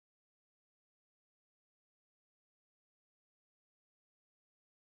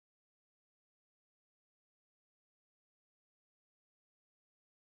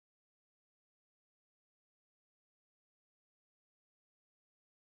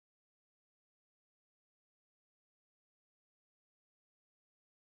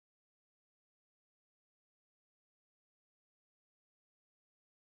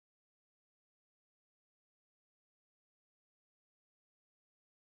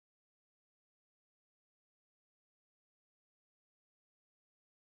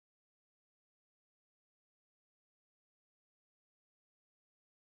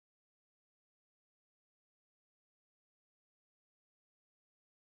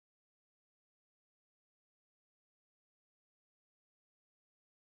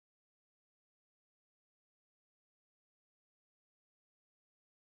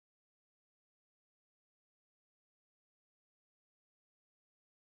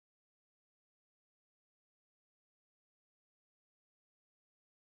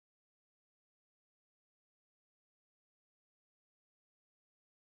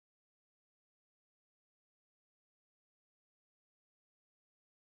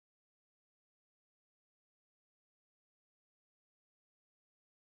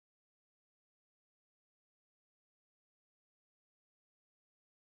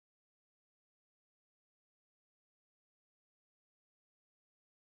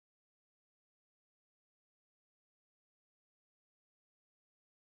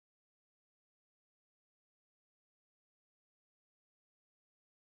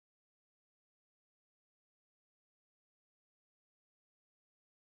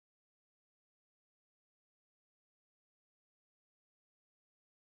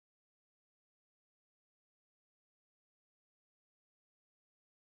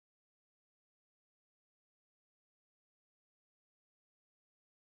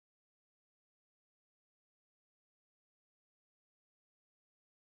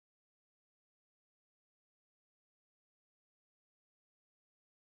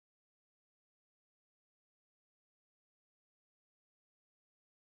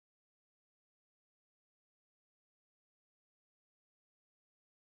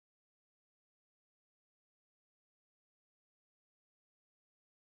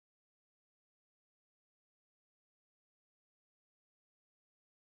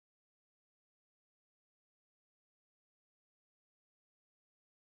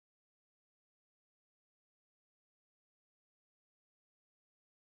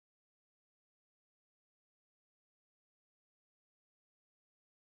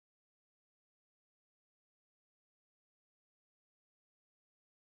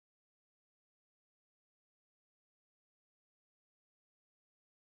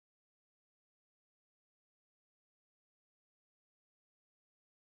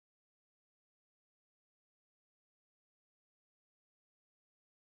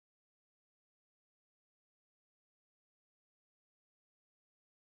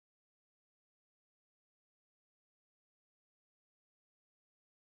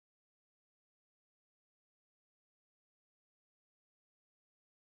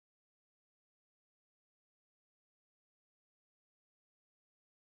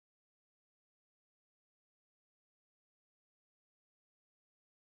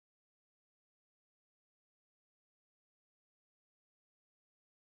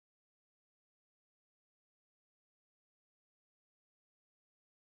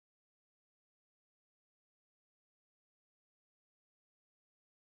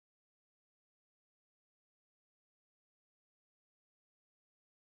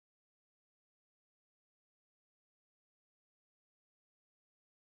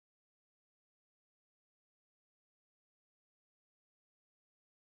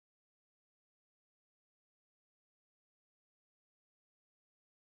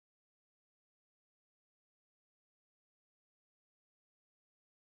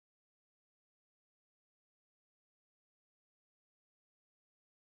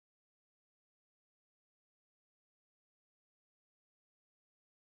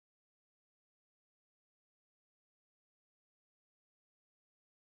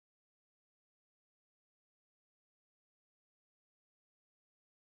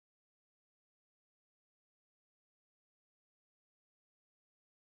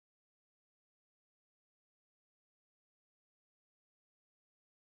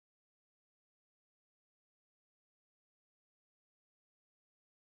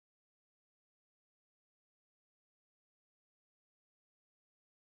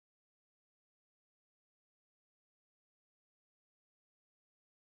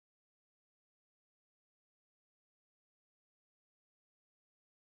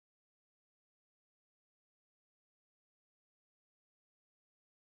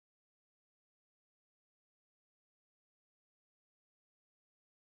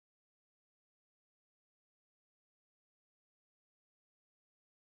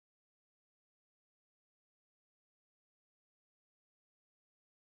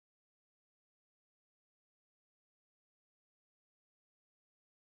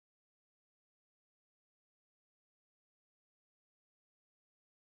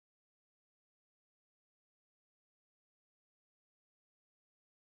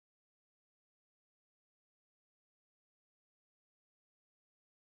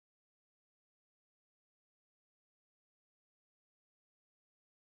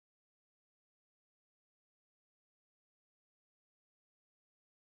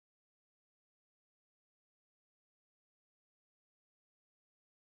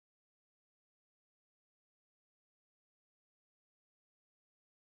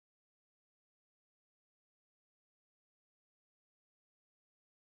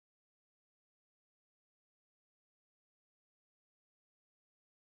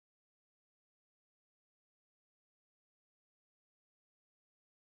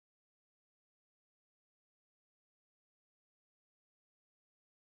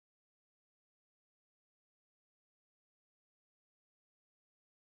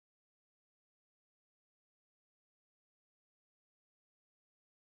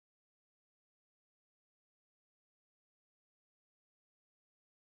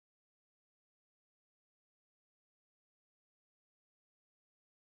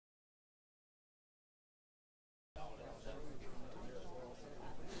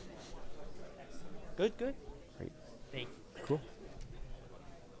Good, good. Great. Thank you. Cool.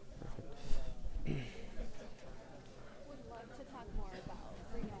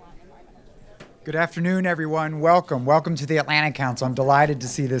 Good afternoon, everyone. Welcome. Welcome to the Atlantic Council. I'm delighted to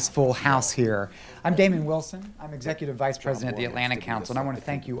see this full house here. I'm Damon Wilson. I'm Executive Vice President of the Atlantic Council, and I want to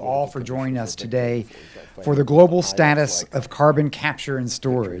thank you all for joining us today for the Global Status of Carbon Capture and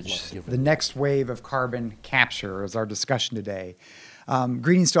Storage. The next wave of carbon capture is our discussion today.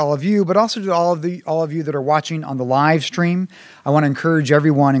 Greetings to all of you, but also to all of you that are watching on the live stream. I want to encourage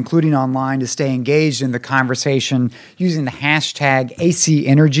everyone, including online, to stay engaged in the conversation using the hashtag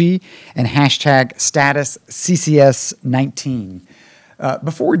ACEnergy and hashtag status CCS19.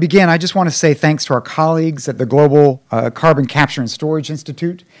 Before we begin, I just want to say thanks to our colleagues at the Global Carbon Capture and Storage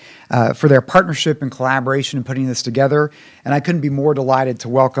Institute for their partnership and collaboration in putting this together. And I couldn't be more delighted to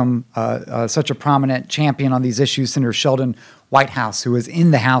welcome such a prominent champion on these issues, Senator Sheldon Whitehouse, who is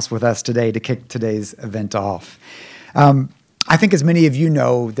in the House with us today to kick today's event off. I think, as many of you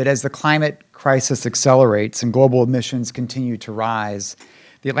know, that as the climate crisis accelerates and global emissions continue to rise,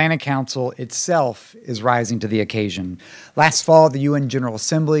 the Atlantic Council itself is rising to the occasion. Last fall, the UN General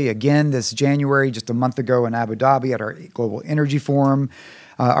Assembly, again this January, just a month ago in Abu Dhabi at our Global Energy Forum,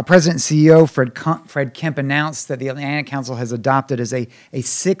 our President and CEO, Fred Kemp, announced that the Atlantic Council has adopted as a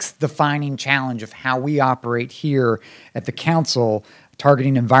sixth defining challenge of how we operate here at the Council,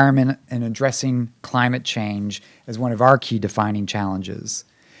 targeting environment and addressing climate change as one of our key defining challenges.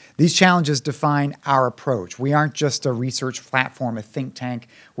 These challenges define our approach. We aren't just a research platform, a think tank.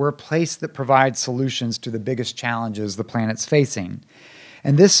 We're a place that provides solutions to the biggest challenges the planet's facing.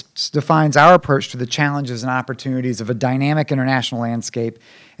 And this defines our approach to the challenges and opportunities of a dynamic international landscape,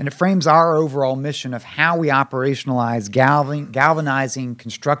 and it frames our overall mission of how we operationalize galvanizing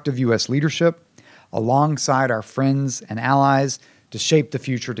constructive U.S. leadership alongside our friends and allies to shape the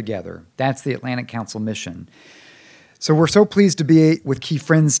future together. That's the Atlantic Council mission. So we're so pleased to be with key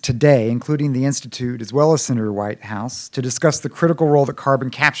friends today, including the Institute as well as Senator Whitehouse, to discuss the critical role that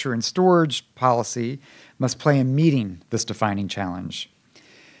carbon capture and storage policy must play in meeting this defining challenge.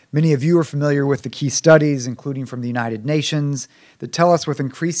 Many of you are familiar with the key studies, including from the United Nations, that tell us with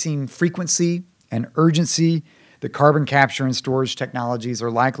increasing frequency and urgency that carbon capture and storage technologies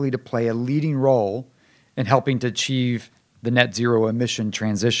are likely to play a leading role in helping to achieve the net zero emission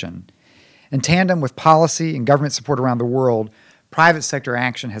transition. In tandem with policy and government support around the world, private sector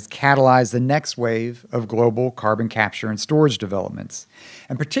action has catalyzed the next wave of global carbon capture and storage developments.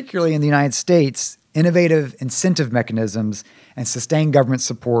 And particularly in the United States, innovative incentive mechanisms and sustained government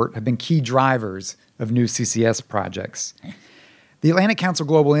support have been key drivers of new CCS projects. The Atlantic Council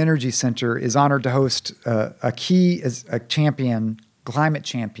Global Energy Center is honored to host a climate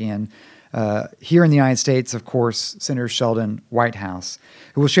champion, here in the United States, of course, Senator Sheldon Whitehouse,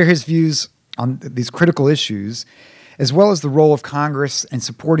 who will share his views on these critical issues, as well as the role of Congress in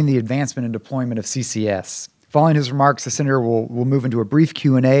supporting the advancement and deployment of CCS. Following his remarks, the Senator will move into a brief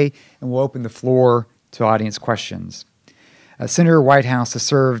Q&A, and we'll open the floor to audience questions. Senator Whitehouse has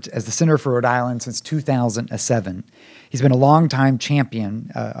served as the Senator for Rhode Island since 2007. He's been a longtime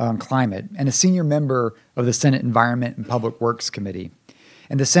champion on climate and a senior member of the Senate Environment and Public Works Committee.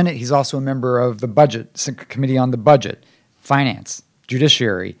 In the Senate, he's also a member of the Committee on the Budget, Finance,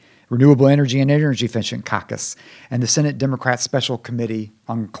 Judiciary, Renewable Energy and Energy Efficient Caucus, and the Senate Democrat Special Committee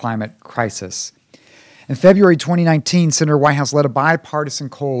on Climate Crisis. In February 2019, Senator Whitehouse led a bipartisan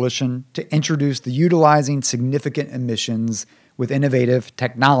coalition to introduce the Utilizing Significant Emissions with Innovative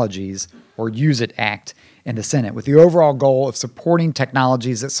Technologies, or Use It Act, in the Senate, with the overall goal of supporting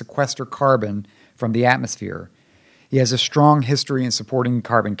technologies that sequester carbon from the atmosphere. He has a strong history in supporting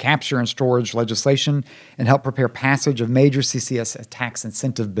carbon capture and storage legislation and helped prepare passage of major CCS tax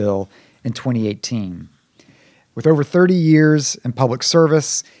incentive bill in 2018. With over 30 years in public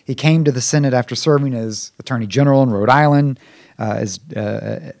service, he came to the Senate after serving as Attorney General in Rhode Island,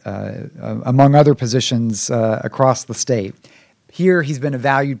 among other positions across the state. Here, he's been a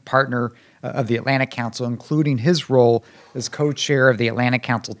valued partner of the Atlantic Council, including his role as co-chair of the Atlantic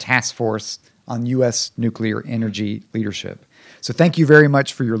Council Task Force on U.S. nuclear energy leadership. So thank you very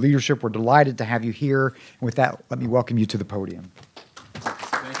much for your leadership. We're delighted to have you here. And with that, let me welcome you to the podium.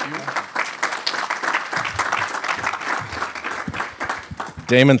 Thank you.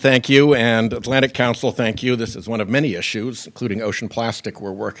 Damon, thank you, and Atlantic Council, thank you. This is one of many issues, including ocean plastic,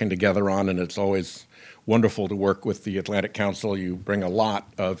 we're working together on, and it's always wonderful to work with the Atlantic Council. You bring a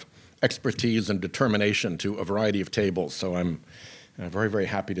lot of expertise and determination to a variety of tables, so I'm very, very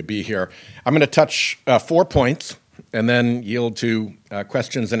happy to be here. I'm going to touch 4 points and then yield to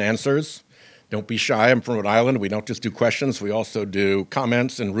questions and answers. Don't be shy. I'm from Rhode Island. We don't just do questions. We also do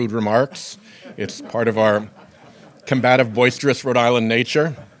comments and rude remarks. It's part of our combative, boisterous Rhode Island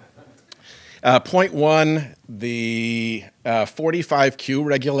nature. Point one, the 45Q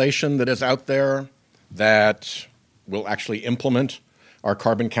regulation that is out there that will actually implement our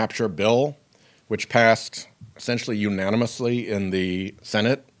carbon capture bill, which passed essentially unanimously in the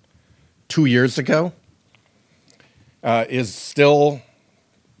Senate 2 years ago, is still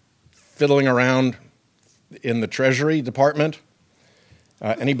fiddling around in the Treasury Department.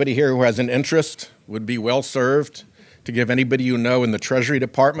 Anybody here who has an interest would be well served to give anybody you know in the Treasury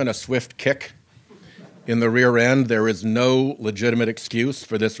Department a swift kick in the rear end. There is no legitimate excuse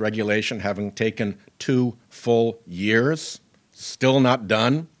for this regulation having taken 2 full years, still not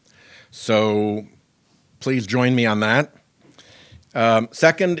done. So please join me on that.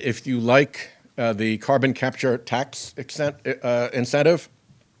 Second, if you like the carbon capture tax incentive,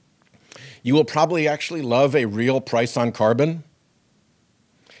 you will probably actually love a real price on carbon.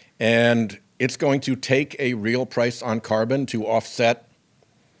 And it's going to take a real price on carbon to offset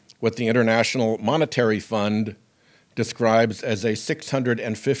what the International Monetary Fund describes as a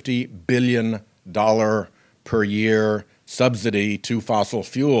 $650 billion per year subsidy to fossil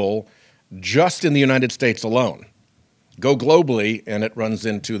fuel just in the United States alone. Go globally, and it runs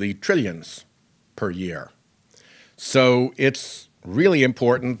into the trillions per year. So it's really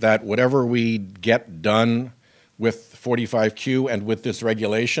important that whatever we get done with 45Q and with this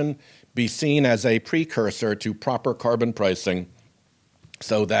regulation be seen as a precursor to proper carbon pricing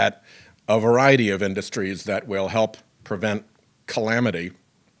so that a variety of industries that will help prevent calamity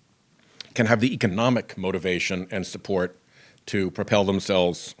can have the economic motivation and support to propel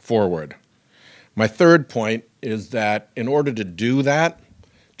themselves forward. My third point is that in order to do that,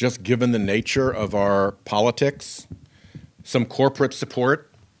 just given the nature of our politics, some corporate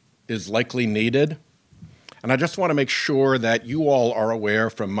support is likely needed. And I just want to make sure that you all are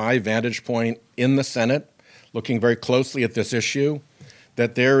aware from my vantage point in the Senate, looking very closely at this issue,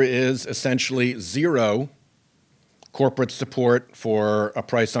 that there is essentially zero corporate support for a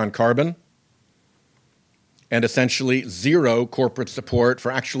price on carbon and essentially zero corporate support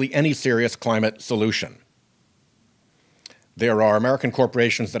for actually any serious climate solution. There are American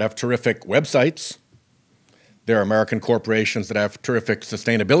corporations that have terrific websites. There are American corporations that have terrific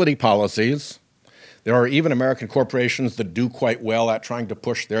sustainability policies. There are even American corporations that do quite well at trying to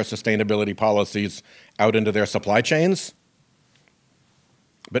push their sustainability policies out into their supply chains.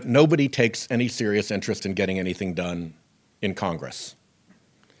 But nobody takes any serious interest in getting anything done in Congress.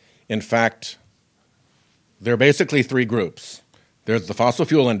 In fact, there are basically 3 groups. There's the fossil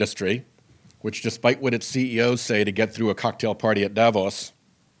fuel industry, which despite what its CEOs say to get through a cocktail party at Davos,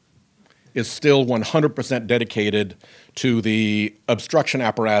 is still 100% dedicated to the obstruction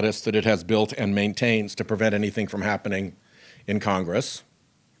apparatus that it has built and maintains to prevent anything from happening in Congress.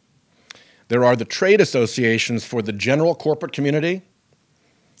 There are the trade associations for the general corporate community.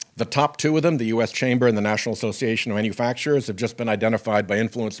 The top 2 of them, the U.S. Chamber and the National Association of Manufacturers, have just been identified by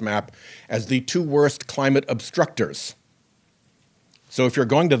InfluenceMap as the 2 worst climate obstructors. So if you're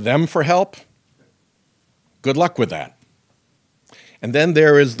going to them for help, good luck with that. And then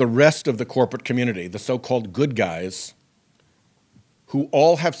there is the rest of the corporate community, the so-called good guys, who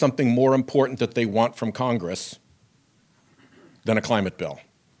all have something more important that they want from Congress than a climate bill.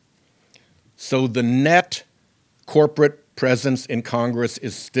 So the net corporate presence in Congress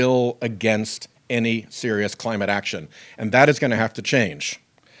is still against any serious climate action. And that is going to have to change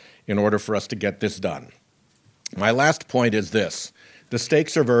in order for us to get this done. My last point is this. The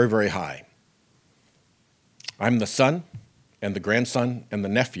stakes are very, very high. I'm the son and the grandson and the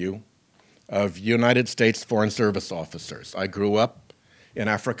nephew of United States Foreign Service officers. I grew up in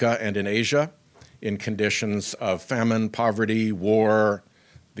Africa and in Asia in conditions of famine, poverty, war.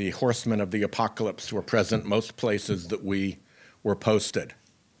 The horsemen of the apocalypse were present most places that we were posted.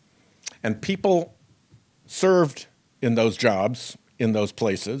 And people served in those jobs, in those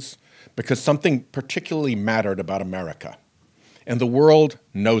places, because something particularly mattered about America. And the world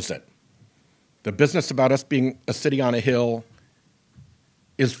knows it. The business about us being a city on a hill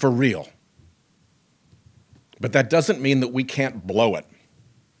is for real. But that doesn't mean that we can't blow it.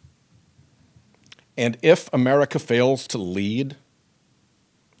 And if America fails to lead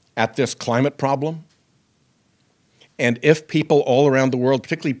at this climate problem, and if people all around the world,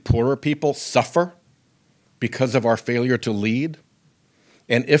 particularly poorer people, suffer because of our failure to lead,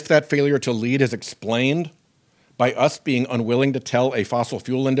 and if that failure to lead is explained by us being unwilling to tell a fossil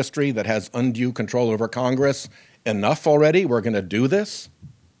fuel industry that has undue control over Congress, enough already, we're going to do this,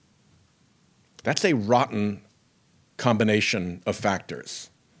 that's a rotten combination of factors.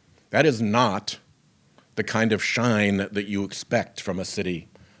 That is not the kind of shine that you expect from a city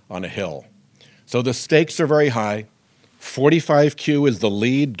on a hill. So the stakes are very high. 45Q is the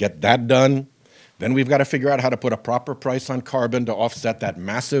lead, get that done. Then we've got to figure out how to put a proper price on carbon to offset that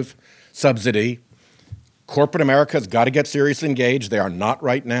massive subsidy. Corporate America's got to get seriously engaged. They are not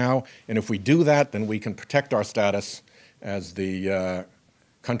right now. And if we do that, then we can protect our status as the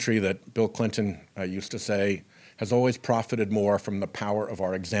country that Bill Clinton used to say has always profited more from the power of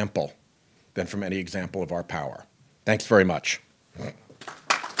our example than from any example of our power. Thanks very much.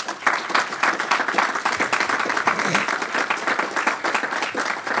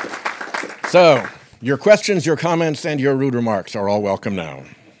 So, your questions, your comments, and your rude remarks are all welcome now.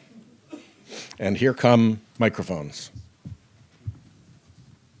 And here come microphones.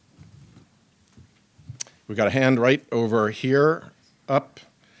 We've got a hand right over here, up,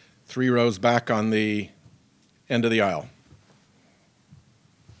 3 rows back on the end of the aisle.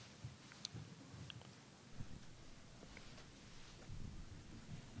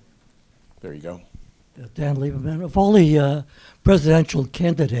 There you go. Dan Lieberman. Of all the presidential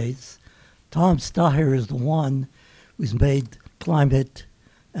candidates, Tom Steyer is the one who's made climate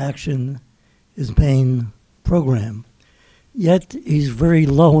action his main program. Yet he's very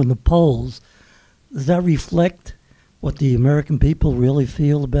low in the polls. Does that reflect what the American people really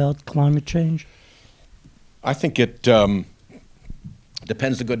feel about climate change? I think it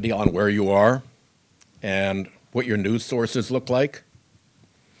depends a good deal on where you are and what your news sources look like.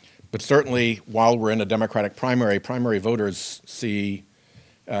 But certainly, while we're in a Democratic primary voters see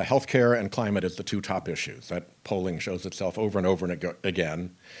healthcare and climate as the 2 top issues. That polling shows itself over and over and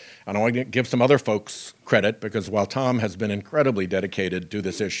again. And I want to give some other folks credit, because while Tom has been incredibly dedicated to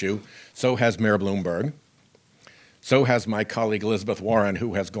this issue, so has Mayor Bloomberg, so has my colleague Elizabeth Warren,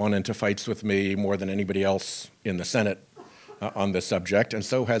 who has gone into fights with me more than anybody else in the Senate on this subject, and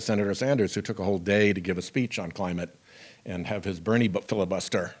so has Senator Sanders, who took a whole day to give a speech on climate and have his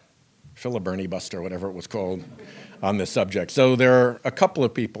filibuster, whatever it was called, on this subject. So there are a couple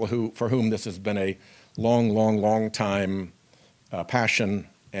of people for whom this has been a long time passion,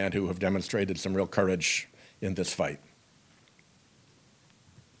 and who have demonstrated some real courage in this fight.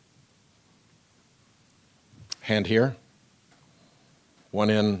 Hand here. One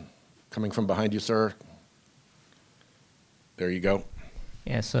in, coming from behind you, sir. There you go.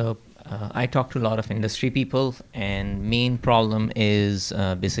 Yeah, so I talk to a lot of industry people, and main problem is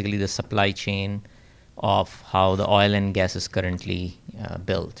basically the supply chain of how the oil and gas is currently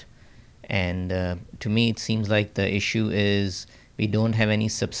built. And to me, it seems like the issue is we don't have any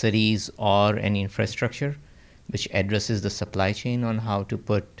subsidies or any infrastructure which addresses the supply chain on how to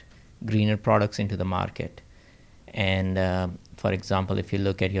put greener products into the market. And for example, if you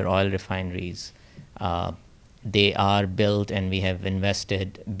look at your oil refineries, they are built, and we have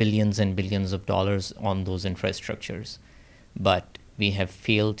invested billions and billions of dollars on those infrastructures. But we have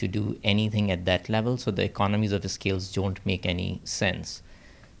failed to do anything at that level, so the economies of scales don't make any sense.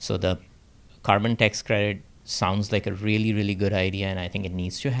 So the carbon tax credit sounds like a really good idea, and I think it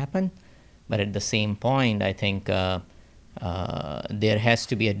needs to happen. But at the same point, I think there has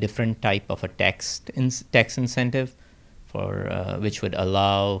to be a different type of a tax incentive for which would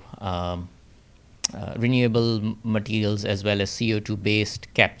allow renewable materials as well as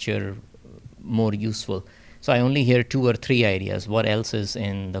CO2-based capture more useful. So I only hear 2 or 3 ideas. What else is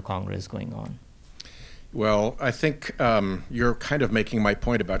in the Congress going on? Well, I think you're kind of making my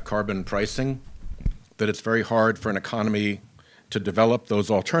point about carbon pricing, that it's very hard for an economy to develop those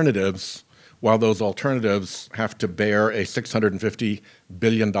alternatives while those alternatives have to bear a $650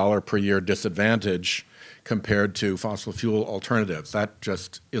 billion per year disadvantage compared to fossil fuel alternatives. That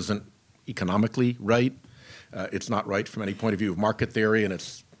just isn't economically right. It's not right from any point of view of market theory, and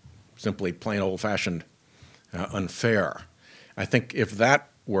it's simply plain old-fashioned unfair. I think if that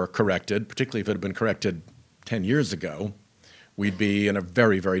were corrected, particularly if it had been corrected 10 years ago, we'd be in a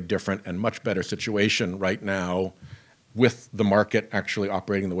very different and much better situation right now with the market actually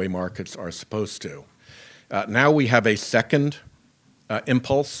operating the way markets are supposed to. Now we have a second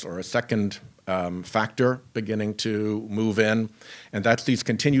impulse, or a second factor beginning to move in, and that's these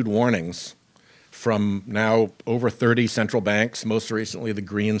continued warnings from now over 30 central banks, most recently the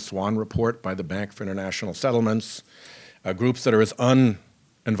Green Swan report by the Bank for International Settlements, groups that are as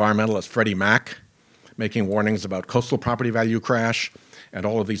un-environmental as Freddie Mac, making warnings about coastal property value crash, and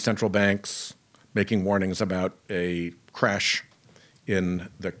all of these central banks making warnings about a crash in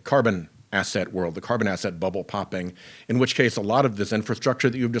the carbon asset world, the carbon asset bubble popping, in which case a lot of this infrastructure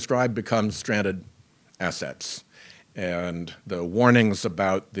that you've described becomes stranded assets. And the warnings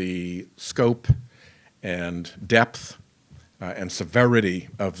about the scope and depth and severity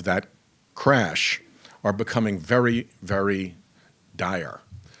of that crash are becoming very, very dire.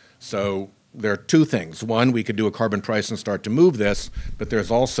 So there are two things. One, we could do a carbon price and start to move this, but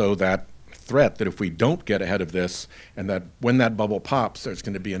there's also that threat that if we don't get ahead of this and that when that bubble pops, there's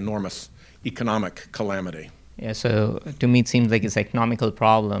going to be enormous economic calamity. Yeah, so to me it seems like it's an economical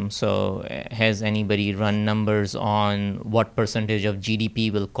problem. So has anybody run numbers on what percentage of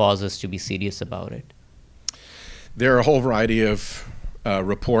GDP will cause us to be serious about it? There are a whole variety of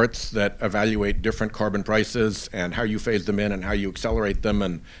reports that evaluate different carbon prices and how you phase them in and how you accelerate them,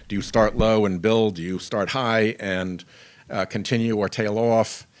 and do you start low and build, do you start high and continue or tail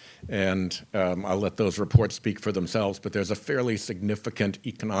off, and I'll let those reports speak for themselves, but there's a fairly significant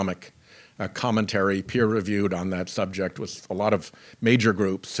economic commentary peer-reviewed on that subject with a lot of major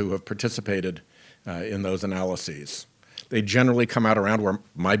groups who have participated in those analyses. They generally come out around where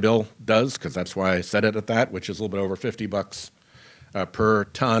my bill does, because that's why I set it at that, which is a little bit over $50 per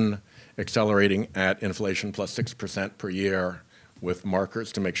ton, accelerating at inflation plus 6% per year with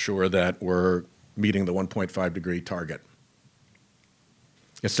markers to make sure that we're meeting the 1.5 degree target.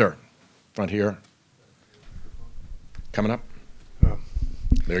 Yes, sir. Front here. Coming up.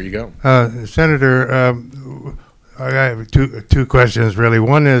 There you go. Senator, I have two questions really.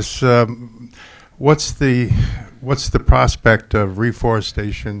 One is, what's the prospect of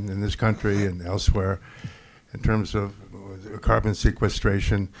reforestation in this country and elsewhere in terms of carbon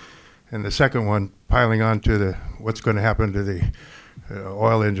sequestration? And the second one, piling on to what's going to happen to the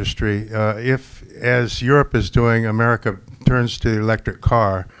oil industry. If, as Europe is doing, America turns to the electric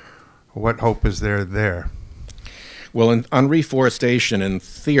car, what hope is there? Well, on reforestation, in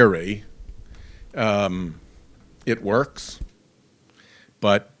theory, it works,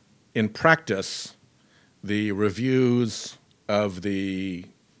 but in practice, the reviews of the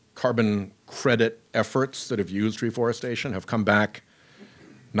carbon credit efforts that have used reforestation have come back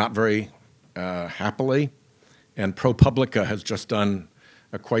not very happily, and ProPublica has just done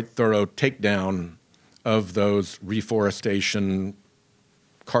a quite thorough takedown of those reforestation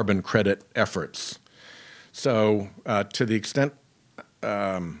carbon credit efforts. So to the extent,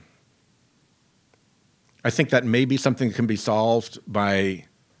 I think that may be something that can be solved by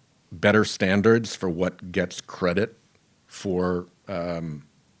better standards for what gets credit for a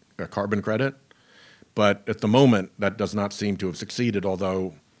carbon credit. But at the moment, that does not seem to have succeeded,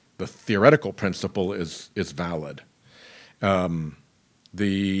 although the theoretical principle is valid.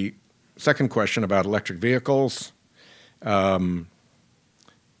 The second question about electric vehicles, there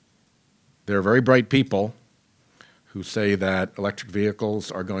are very bright people who say that electric vehicles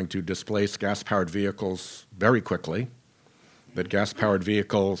are going to displace gas-powered vehicles very quickly, that gas-powered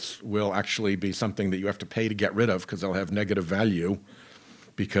vehicles will actually be something that you have to pay to get rid of because they'll have negative value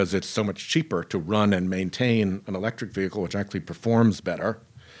because it's so much cheaper to run and maintain an electric vehicle, which actually performs better.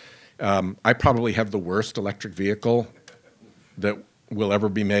 I probably have the worst electric vehicle that will ever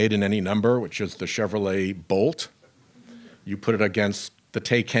be made in any number, which is the Chevrolet Bolt. You put it against the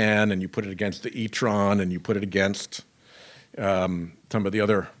Taycan, and you put it against the e-tron, and you put it against some of the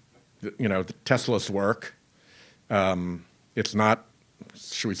other, the Tesla's work. It's not,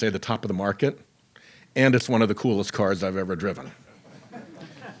 should we say, the top of the market, and it's one of the coolest cars I've ever driven.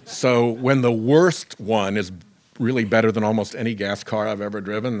 So when the worst one is really better than almost any gas car I've ever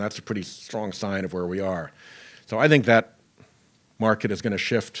driven, that's a pretty strong sign of where we are. So I think that market is going to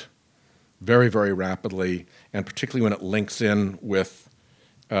shift very, very rapidly, and particularly when it links in with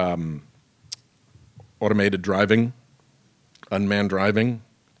automated driving, unmanned driving,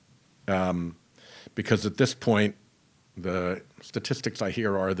 because at this point, the statistics I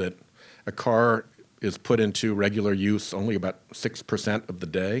hear are that a car is put into regular use only about 6% of the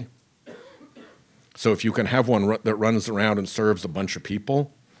day. So if you can have one that runs around and serves a bunch of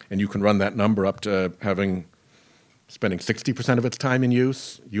people, and you can run that number up to spending 60% of its time in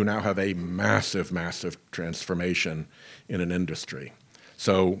use, you now have a massive, massive transformation in an industry.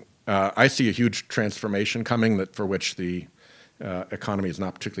 So I see a huge transformation coming for which the economy is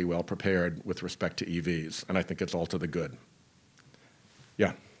not particularly well prepared with respect to EVs, and I think it's all to the good.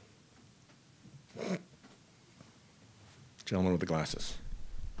 Yeah. Gentleman with the glasses.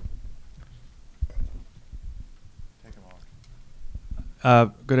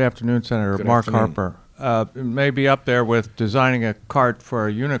 Good afternoon, Senator. Good Mark afternoon. Harper. It may be up there with designing a cart for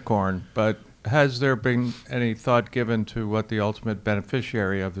a unicorn, but has there been any thought given to what the ultimate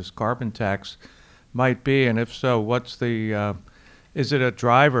beneficiary of this carbon tax might be? And if so, what's the, is it a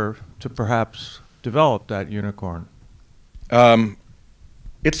driver to perhaps develop that unicorn?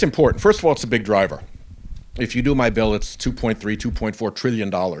 It's important. First of all, it's a big driver. If you do my bill, it's $2.3, $2.4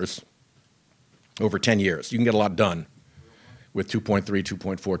 trillion over 10 years. You can get a lot done. with $2.3,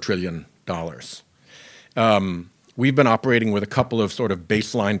 $2.4 trillion. We've been operating with a couple of sort of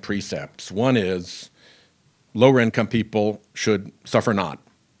baseline precepts. One is lower income people should suffer not,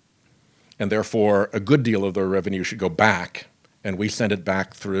 and therefore a good deal of their revenue should go back, and we send it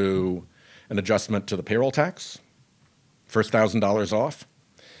back through an adjustment to the payroll tax, first $1,000 off,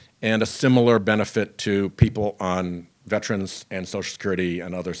 and a similar benefit to people on veterans and Social Security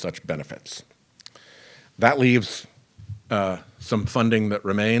and other such benefits. That leaves some funding that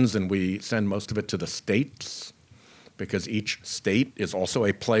remains, and we send most of it to the states, because each state is also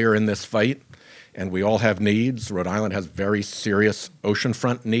a player in this fight, and we all have needs. Rhode Island has very serious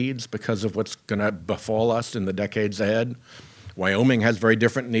oceanfront needs because of what's going to befall us in the decades ahead. Wyoming has very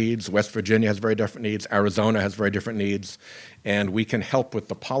different needs. West Virginia has very different needs. Arizona has very different needs. And we can help with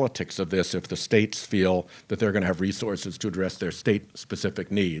the politics of this if the states feel that they're going to have resources to address their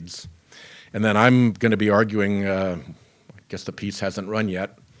state-specific needs. And then I'm going to be arguing, I guess the piece hasn't run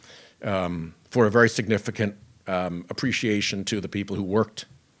yet, for a very significant appreciation to the people who worked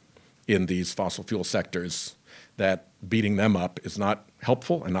in these fossil fuel sectors, that beating them up is not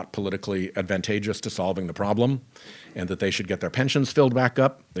helpful and not politically advantageous to solving the problem, and that they should get their pensions filled back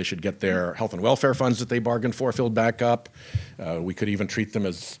up. They should get their health and welfare funds that they bargained for filled back up. We could even treat them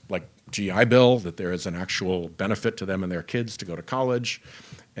as like GI Bill, that there is an actual benefit to them and their kids to go to college,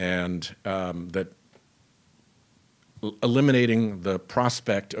 and that eliminating the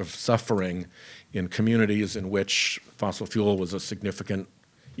prospect of suffering in communities in which fossil fuel was a significant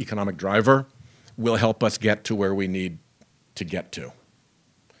economic driver will help us get to where we need to get to.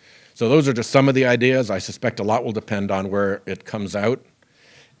 So those are just some of the ideas. I suspect a lot will depend on where it comes out.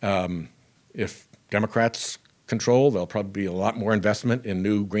 If Democrats control, there'll probably be a lot more investment in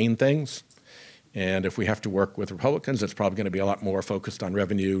new green things. And if we have to work with Republicans, it's probably going to be a lot more focused on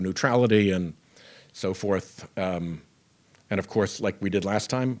revenue neutrality and so forth. And of course, like we did last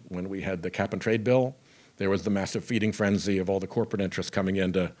time when we had the cap and trade bill, there was the massive feeding frenzy of all the corporate interests coming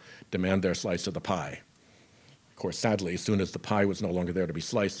in to demand their slice of the pie. Of course, sadly, as soon as the pie was no longer there to be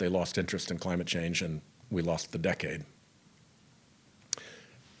sliced, they lost interest in climate change, and we lost the decade.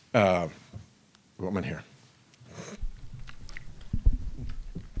 Woman here.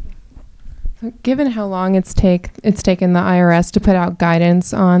 So given how long it's taken the IRS to put out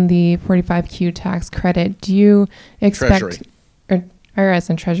guidance on the 45Q tax credit, do you expect, Treasury. or IRS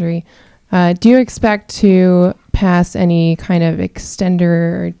and Treasury, do you expect to pass any kind of extender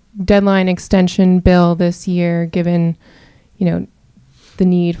or deadline extension bill this year, given, the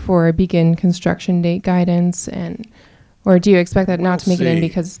need for a begin construction date guidance, or do you expect that not to make it in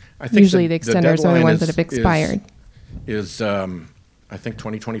because usually the extenders are the ones that have expired? I think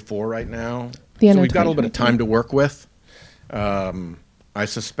 2024 right now. The end so of we've got a little bit of time to work with. I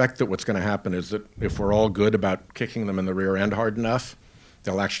suspect that what's going to happen is that if we're all good about kicking them in the rear end hard enough,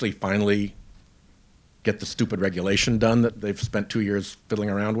 they'll actually finally get the stupid regulation done that they've spent 2 years fiddling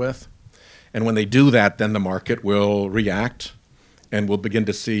around with. And when they do that, then the market will react, and we'll begin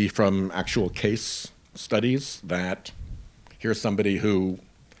to see from actual case studies that here's somebody who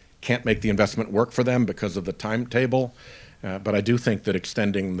can't make the investment work for them because of the timetable. But I do think that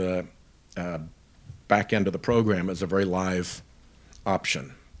extending the back end of the program is a very live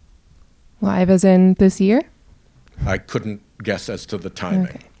option. Live as in this year? I couldn't guess as to the timing.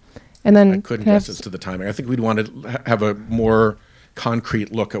 Okay. And then I couldn't guess as to the timing. I think we'd want to have a more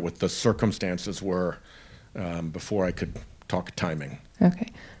concrete look at what the circumstances were before I could talk timing. Okay.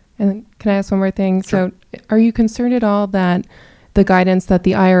 And then can I ask one more thing? Sure. So are you concerned at all that the guidance that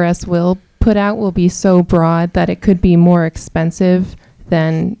the IRS will put out will be so broad that it could be more expensive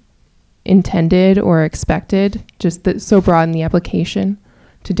than intended or expected, just so broad in the application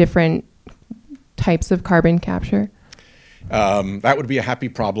to different types of carbon capture? That would be a happy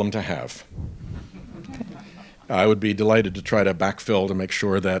problem to have. Okay. I would be delighted to try to backfill to make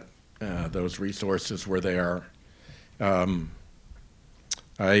sure that those resources were there. I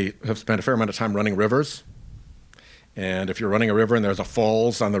have spent a fair amount of time running rivers. And if you're running a river and there's a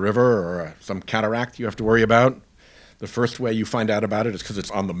falls on the river or some cataract you have to worry about, the first way you find out about it is because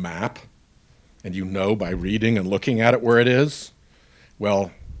it's on the map, and you know by reading and looking at it where it is.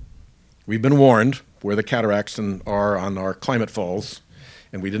 Well, we've been warned where the cataracts are on our climate falls,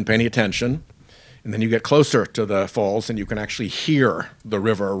 and we didn't pay any attention. And then you get closer to the falls, and you can actually hear the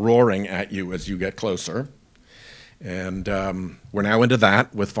river roaring at you as you get closer. And we're now into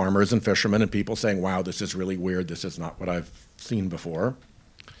that with farmers and fishermen and people saying, wow, this is really weird. This is not what I've seen before.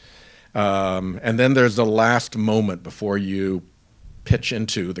 And then there's the last moment before you pitch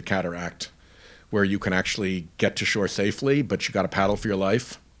into the cataract where you can actually get to shore safely, but you got to paddle for your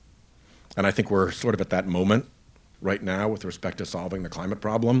life. And I think we're sort of at that moment. right now with respect to solving the climate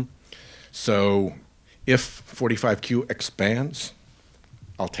problem. So if 45Q expands,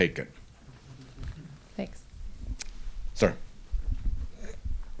 I'll take it. Thanks. Sir.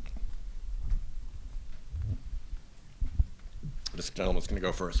 This gentleman's going to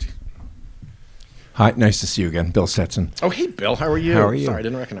go first. Hi, nice to see you again. Bill Stetson. Oh, hey, Bill. How are you? How are you? Sorry, I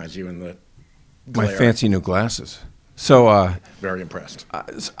didn't recognize you in the My glare. fancy new glasses. So Very impressed.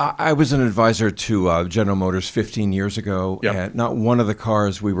 I was an advisor to General Motors 15 years ago, Yep. and not one of the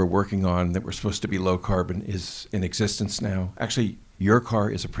cars we were working on that were supposed to be low carbon is in existence now. Actually, your car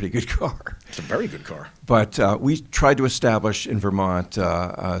is a pretty good car. It's a very good car. But we tried to establish in Vermont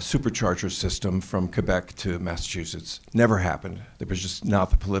a supercharger system from Quebec to Massachusetts. Never happened. There was just not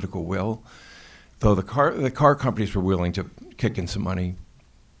the political will. Though the car companies were willing to kick in some money.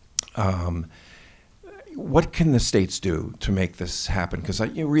 What can the states do to make this happen? Because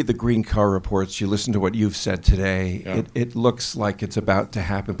you read the green car reports, you listen to what you've said today. Yeah. It looks like it's about to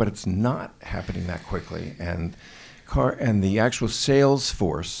happen, but it's not happening that quickly. And the actual sales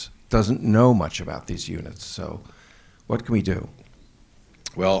force doesn't know much about these units. So what can we do?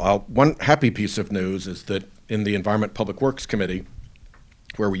 Well, one happy piece of news is that in the Environment Public Works Committee,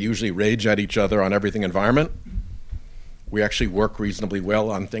 where we usually rage at each other on everything environment, we actually work reasonably well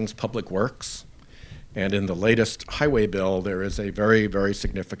on things public works. And in the latest highway bill, there is a very, very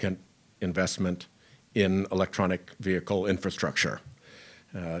significant investment in electronic vehicle infrastructure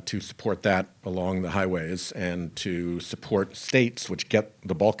to support that along the highways and to support states which get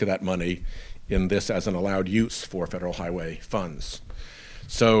the bulk of that money in this as an allowed use for federal highway funds.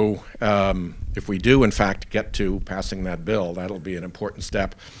 So if we do, in fact, get to passing that bill, that'll be an important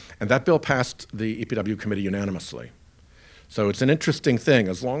step. And that bill passed the EPW committee unanimously. So it's an interesting thing.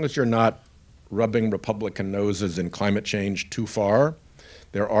 As long as you're not rubbing Republican noses in climate change too far,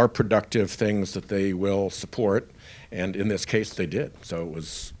 there are productive things that they will support, and in this case they did. So it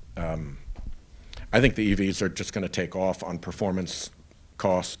was, I think the EVs are just going to take off on performance,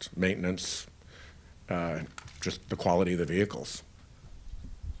 cost, maintenance, just the quality of the vehicles.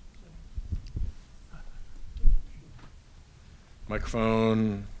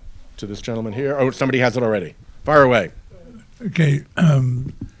 Microphone to this gentleman here. Oh, somebody has it already. Fire away. Okay,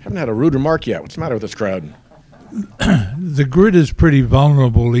 Haven't had a rude remark yet. What's the matter with this crowd? the grid is pretty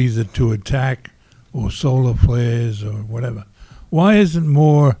vulnerable either to attack or solar flares or whatever. Why isn't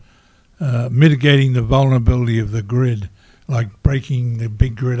more mitigating the vulnerability of the grid, like breaking the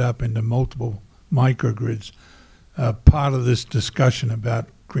big grid up into multiple microgrids, part of this discussion about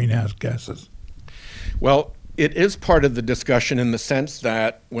greenhouse gases? Well, it is part of the discussion in the sense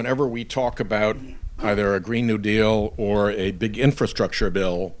that whenever we talk about either a Green New Deal or a big infrastructure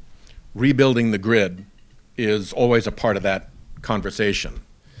bill, rebuilding the grid is always a part of that conversation.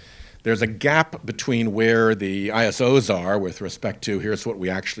 There's a gap between where the ISOs are with respect to here's what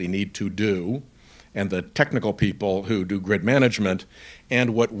we actually need to do, and the technical people who do grid management,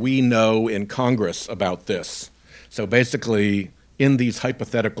 and what we know in Congress about this. So basically, in these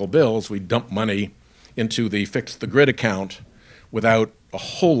hypothetical bills, we dump money into the Fix the Grid account without a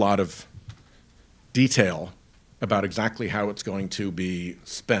whole lot of detail about exactly how it's going to be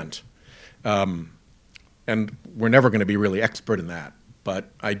spent. And we're never going to be really expert in that. But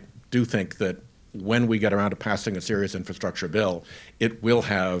I do think that when we get around to passing a serious infrastructure bill, it will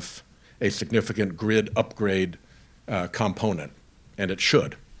have a significant grid upgrade component, and it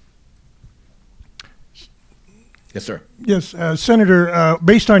should. Yes, sir. Yes, Senator,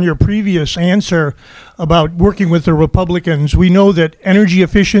 based on your previous answer about working with the Republicans, we know that energy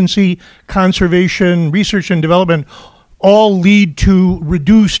efficiency, conservation, research and development all lead to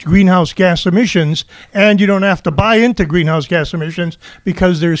reduced greenhouse gas emissions, and you don't have to buy into greenhouse gas emissions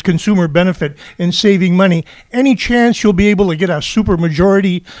because there's consumer benefit in saving money. Any chance you'll be able to get a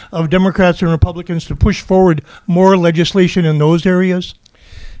supermajority of Democrats and Republicans to push forward more legislation in those areas?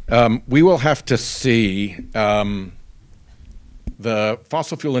 We will have to see. The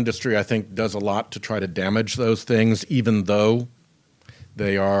fossil fuel industry, I think, does a lot to try to damage those things, even though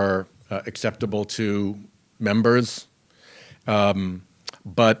they are acceptable to members.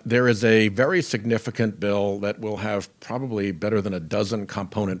 But there is a very significant bill that will have probably better than a dozen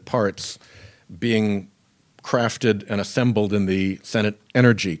component parts being crafted and assembled in the Senate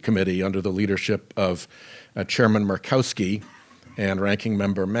Energy Committee under the leadership of Chairman Murkowski and Ranking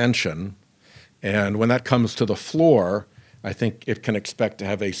Member Manchin. And when that comes to the floor, I think it can expect to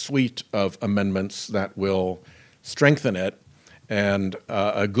have a suite of amendments that will strengthen it. And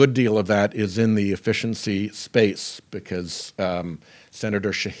a good deal of that is in the efficiency space because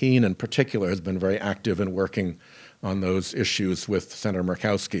Senator Shaheen in particular has been very active in working on those issues with Senator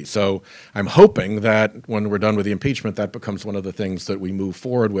Murkowski. So I'm hoping that when we're done with the impeachment, that becomes one of the things that we move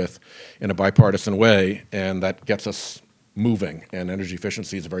forward with in a bipartisan way, and that gets us moving, and energy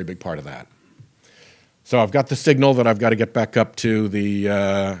efficiency is a very big part of that. So I've got the signal that I've got to get back up to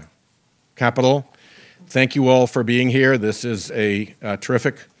the Capitol. Thank you all for being here. This is a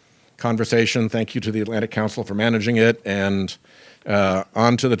terrific conversation. Thank you to the Atlantic Council for managing it, and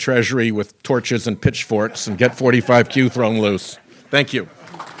on to the Treasury with torches and pitchforks and get 45Q thrown loose. Thank you.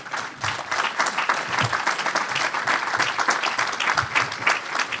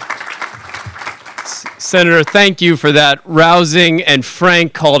 Senator, thank you for that rousing and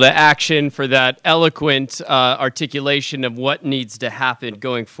frank call to action, for that eloquent articulation of what needs to happen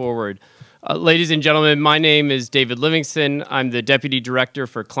going forward. Ladies and gentlemen, my name is David Livingston. I'm the Deputy Director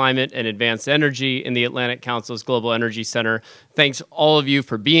for Climate and Advanced Energy in the Atlantic Council's Global Energy Center. Thanks all of you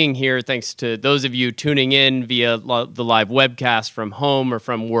for being here. Thanks to those of you tuning in via the live webcast from home or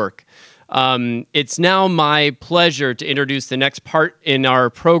from work. It's now my pleasure to introduce the next part in our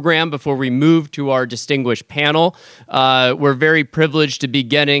program before we move to our distinguished panel. We're very privileged to be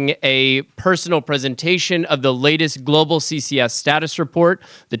getting a personal presentation of the latest Global CCS Status Report,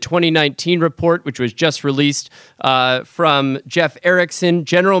 the 2019 report, which was just released from Jeff Erickson,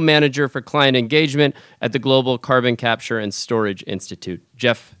 General Manager for Client Engagement at the Global Carbon Capture and Storage Institute.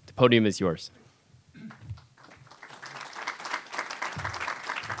 Jeff, the podium is yours.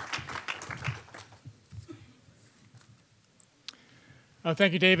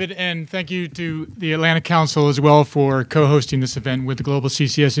 Thank you, David, and thank you to the Atlantic Council as well for co-hosting this event with the Global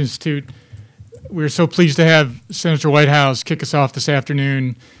CCS Institute. We're so pleased to have Senator Whitehouse kick us off this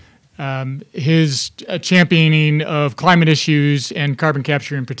afternoon. His championing of climate issues and carbon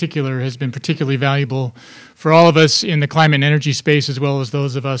capture in particular has been particularly valuable for all of us in the climate and energy space, as well as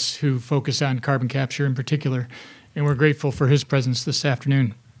those of us who focus on carbon capture in particular, and we're grateful for his presence this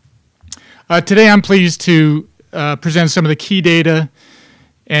afternoon. Today I'm pleased to present some of the key data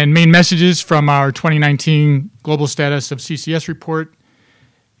and main messages from our 2019 Global Status of CCS report.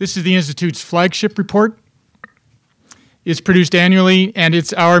 This is the Institute's flagship report. It's produced annually, and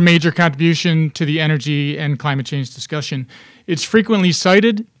it's our major contribution to the energy and climate change discussion. It's frequently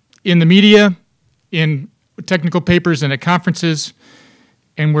cited in the media, in technical papers, and at conferences,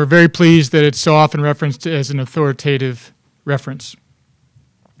 and we're very pleased that it's so often referenced as an authoritative reference.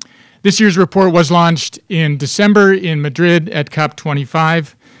 This year's report was launched in December in Madrid at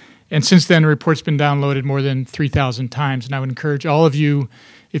COP25, and since then the report's been downloaded more than 3,000 times. And I would encourage all of you,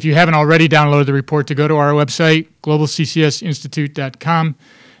 if you haven't already downloaded the report, to go to our website, globalccsinstitute.com,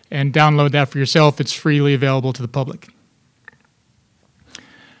 and download that for yourself. It's freely available to the public.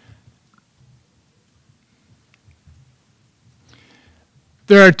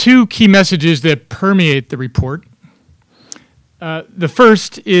 There are two key messages that permeate the report. The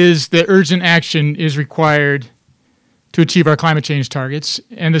first is that urgent action is required to achieve our climate change targets.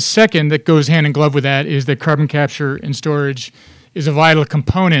 And the second that goes hand in glove with that is that carbon capture and storage is a vital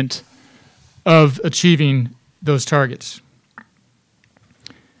component of achieving those targets.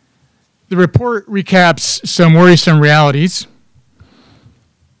 The report recaps some worrisome realities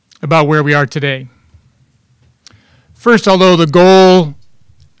about where we are today. First, although the goals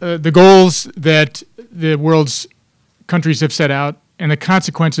that the world's countries have set out and the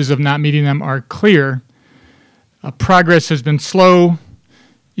consequences of not meeting them are clear, progress has been slow,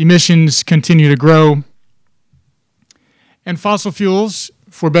 emissions continue to grow, and fossil fuels,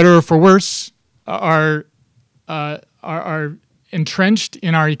 for better or for worse, are entrenched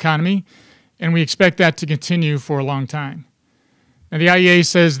in our economy, and we expect that to continue for a long time. Now, the IEA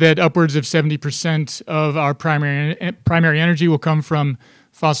says that upwards of 70% of our primary energy will come from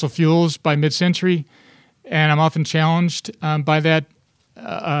fossil fuels by mid-century, and I'm often challenged by that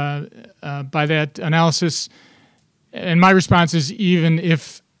analysis. And my response is, even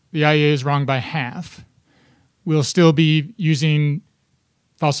if the IEA is wrong by half, we'll still be using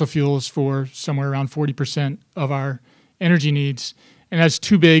fossil fuels for somewhere around 40% of our energy needs, and that's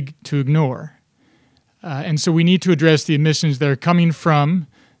too big to ignore. And so we need to address the emissions that are coming from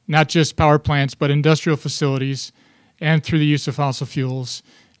not just power plants, but industrial facilities and through the use of fossil fuels,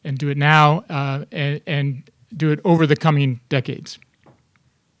 and do it now and do it over the coming decades.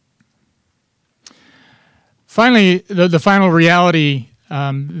 Finally, the final reality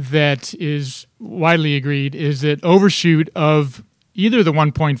that is widely agreed is that overshoot of either the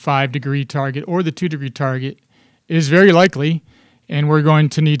 1.5 degree target or the 2 degree target is very likely, and we're going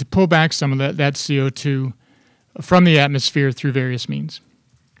to need to pull back some of that CO2 from the atmosphere through various means.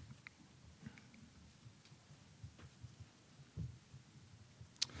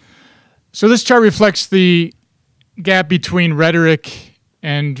 So this chart reflects the gap between rhetoric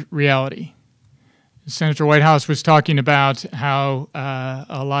and reality. Senator Whitehouse was talking about how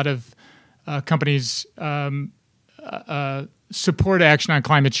a lot of companies support action on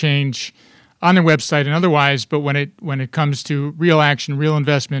climate change on their website and otherwise, but when it comes to real action, real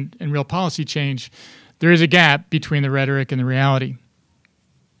investment, and real policy change, there is a gap between the rhetoric and the reality.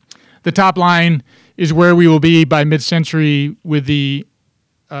 The top line is where we will be by mid-century with the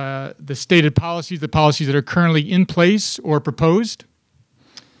stated policies, the policies that are currently in place or proposed.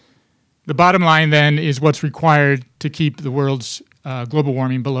 The bottom line then is what's required to keep the world's global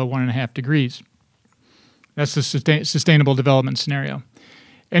warming below 1.5 degrees. That's the sustainable development scenario.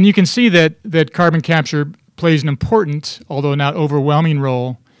 And you can see that carbon capture plays an important, although not overwhelming,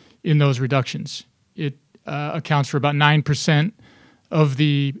 role in those reductions. It accounts for about 9% of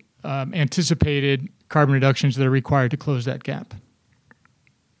the anticipated carbon reductions that are required to close that gap.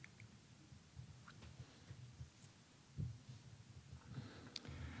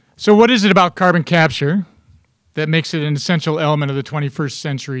 So what is it about carbon capture that makes it an essential element of the 21st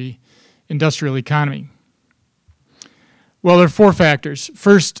century industrial economy? Well, there are 4 factors.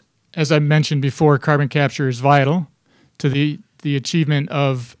 First, as I mentioned before, carbon capture is vital to the achievement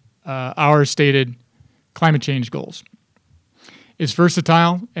of our stated climate change goals. It's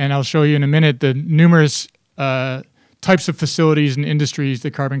versatile, and I'll show you in a minute the numerous types of facilities and industries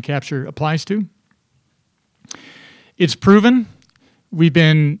that carbon capture applies to. It's proven. We've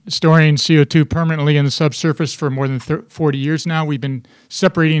been storing CO2 permanently in the subsurface for more than 40 years now. We've been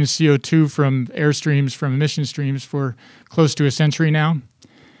separating CO2 from air streams, from emission streams for close to a century now.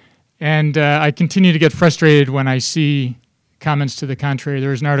 And I continue to get frustrated when I see comments to the contrary.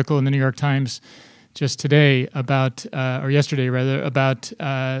 There was an article in the New York Times just today about, or yesterday rather, about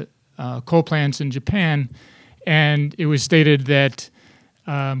coal plants in Japan. And it was stated that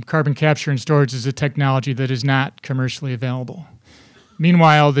carbon capture and storage is a technology that is not commercially available.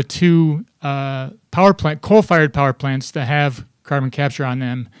 Meanwhile, the 2 coal-fired power plants that have carbon capture on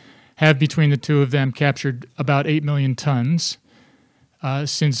them have, between the 2 of them, captured about 8 million tons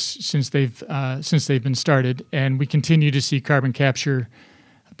since they've been started, and we continue to see carbon capture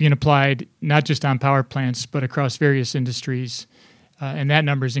being applied not just on power plants but across various industries, and that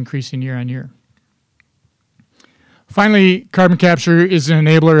number is increasing year on year. Finally, carbon capture is an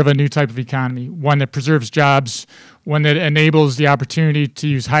enabler of a new type of economy, one that preserves jobs, one that enables the opportunity to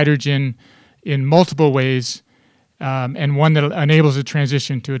use hydrogen in multiple ways, and one that enables a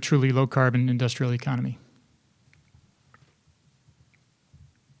transition to a truly low-carbon industrial economy.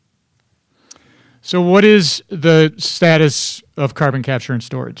 So what is the status of carbon capture and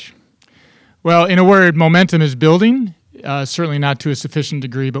storage? Well, in a word, momentum is building, certainly not to a sufficient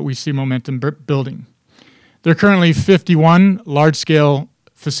degree, but we see momentum building. There are currently 51 large-scale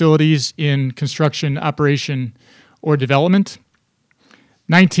facilities in construction, operation, or development.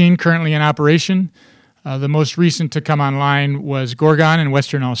 19 currently in operation. The most recent to come online was Gorgon in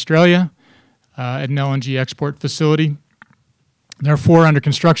Western Australia at an LNG export facility. There are 4 under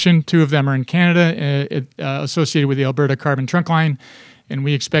construction. 2 of them are in Canada associated with the Alberta Carbon Trunk Line, and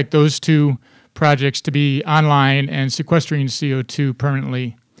we expect those 2 projects to be online and sequestering CO2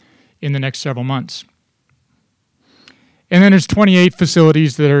 permanently in the next several months. And then there's 28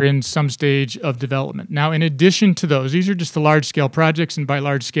 facilities that are in some stage of development. Now, in addition to those, these are just the large-scale projects, and by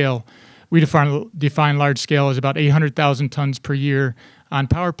large scale, we define large scale as about 800,000 tons per year on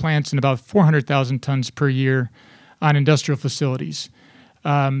power plants and about 400,000 tons per year on industrial facilities.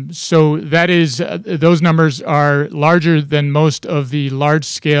 So that is, those numbers are larger than most of the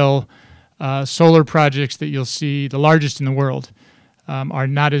large-scale solar projects that you'll see, the largest in the world. Are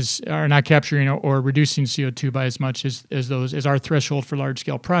not capturing or reducing CO2 by as much as our threshold for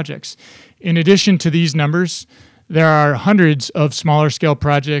large-scale projects. In addition to these numbers, there are hundreds of smaller-scale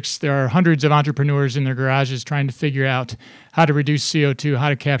projects. There are hundreds of entrepreneurs in their garages trying to figure out how to reduce CO2, how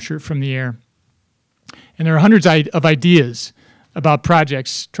to capture it from the air. And there are hundreds of ideas about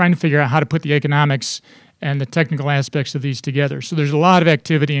projects trying to figure out how to put the economics and the technical aspects of these together. So there's a lot of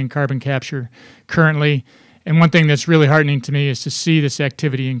activity in carbon capture currently. And one thing that's really heartening to me is to see this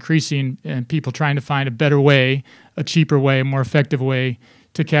activity increasing and people trying to find a better way, a cheaper way, a more effective way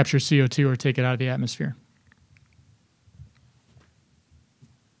to capture CO2 or take it out of the atmosphere.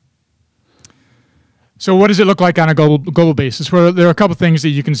 So what does it look like on a global basis? Well, there are a couple things that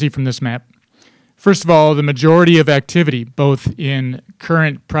you can see from this map. First of all, the majority of activity, both in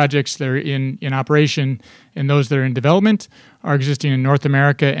current projects that are in operation and those that are in development, are existing in North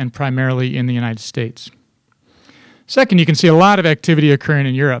America and primarily in the United States. Second, you can see a lot of activity occurring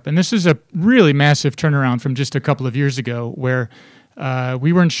in Europe. And this is a really massive turnaround from just a couple of years ago where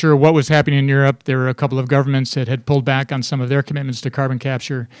we weren't sure what was happening in Europe. There were a couple of governments that had pulled back on some of their commitments to carbon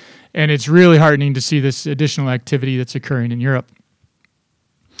capture. And it's really heartening to see this additional activity that's occurring in Europe.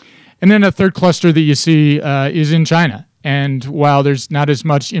 And then a third cluster that you see is in China. And while there's not as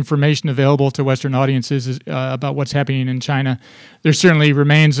much information available to Western audiences about what's happening in China, there certainly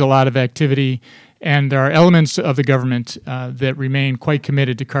remains a lot of activity. And there are elements of the government that remain quite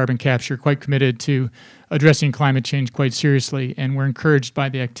committed to carbon capture, quite committed to addressing climate change quite seriously. And we're encouraged by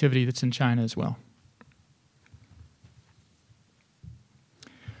the activity that's in China as well.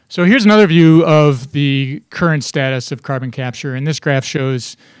 So here's another view of the current status of carbon capture. And this graph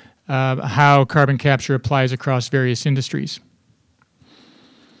shows how carbon capture applies across various industries.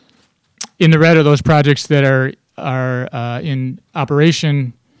 In the red are those projects that are in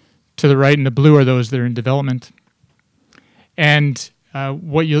operation. To the right, and the blue are those that are in development. And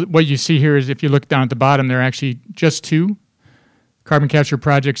what you see here is, if you look down at the bottom, there are actually just 2 carbon capture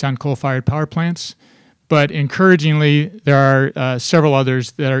projects on coal-fired power plants. But encouragingly, there are several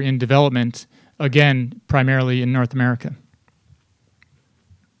others that are in development, again, primarily in North America.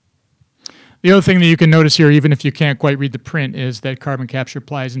 The other thing that you can notice here, even if you can't quite read the print, is that carbon capture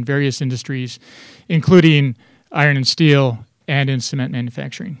applies in various industries, including iron and steel and in cement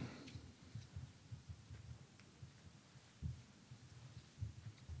manufacturing.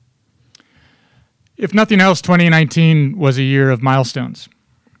 If nothing else, 2019 was a year of milestones.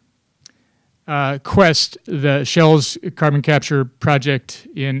 Quest, the Shell's carbon capture project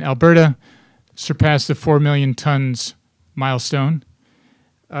in Alberta, surpassed the 4 million tons milestone.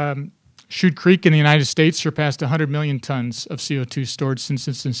 Chute Creek in the United States surpassed 100 million tons of CO2 stored since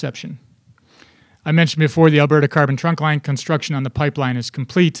its inception. I mentioned before the Alberta Carbon Trunk Line construction on the pipeline is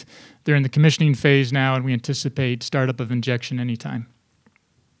complete. They're in the commissioning phase now, and we anticipate startup of injection anytime.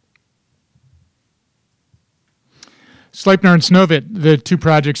 Sleipner and Snøhvit, the 2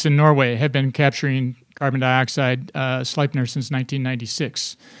 projects in Norway, have been capturing carbon dioxide, Sleipner, since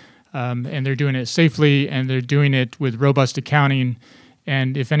 1996. And they're doing it safely, and they're doing it with robust accounting.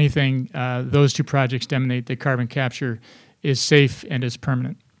 And if anything, those 2 projects demonstrate that carbon capture is safe and is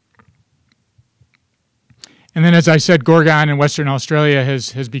permanent. And then, as I said, Gorgon in Western Australia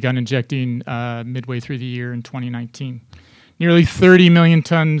has begun injecting midway through the year in 2019. Nearly 30 million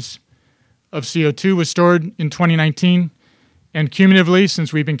tons of CO2 was stored in 2019, and cumulatively,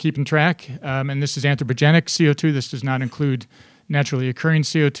 since we've been keeping track, and this is anthropogenic CO2, this does not include naturally occurring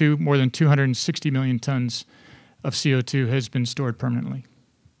CO2, more than 260 million tons of CO2 has been stored permanently.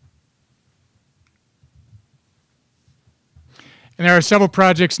 And there are several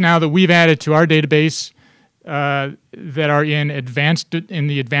projects now that we've added to our database that are in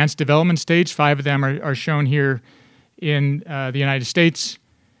the advanced development stage. 5 of them are shown here in the United States.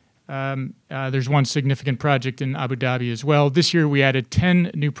 There's one significant project in Abu Dhabi as well. This year we added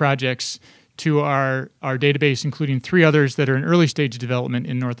 10 new projects to our database, including 3 others that are in early stage development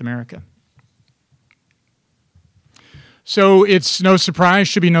in North America. So it's no surprise,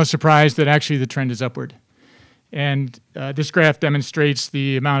 should be no surprise, that actually the trend is upward. And this graph demonstrates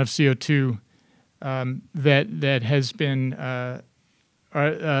the amount of CO2 that has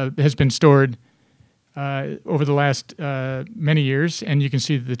been stored over the last many years, and you can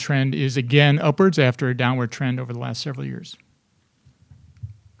see that the trend is again upwards after a downward trend over the last several years.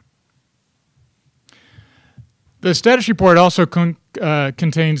 The status report also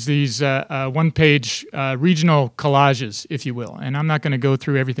contains these one-page regional collages, if you will, and I'm not going to go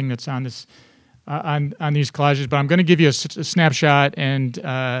through everything that's on this on these collages, but I'm going to give you a snapshot and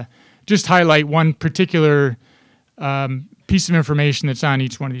just highlight one particular piece of information that's on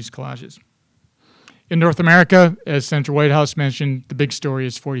each one of these collages. In North America, as Senator Whitehouse mentioned, the big story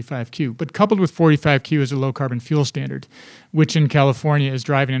is 45Q. But coupled with 45Q is a low-carbon fuel standard, which in California is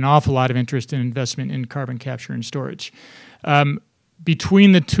driving an awful lot of interest and investment in carbon capture and storage.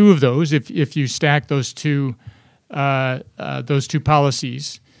 Between the 2 of those, if you stack those two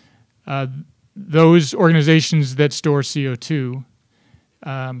policies, those organizations that store CO2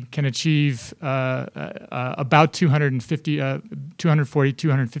 can achieve about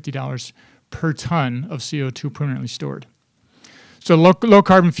 $250 per ton of CO2 permanently stored. So low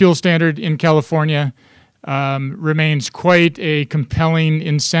carbon fuel standard in California remains quite a compelling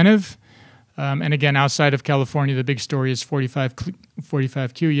incentive. And again, outside of California, the big story is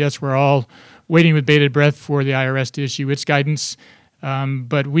 45Q. Yes, we're all waiting with bated breath for the IRS to issue its guidance.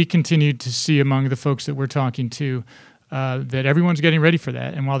 But we continue to see among the folks that we're talking to that everyone's getting ready for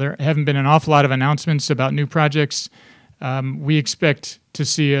that. And while there haven't been an awful lot of announcements about new projects, we expect to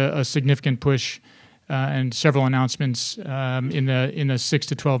see a significant push and several announcements in the 6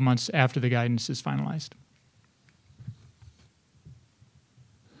 to 12 months after the guidance is finalized.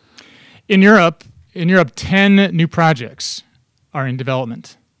 In Europe, 10 new projects are in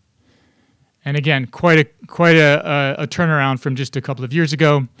development. And again, quite a turnaround from just a couple of years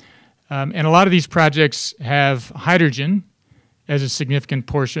ago. And a lot of these projects have hydrogen as a significant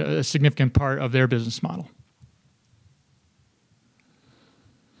part of their business model.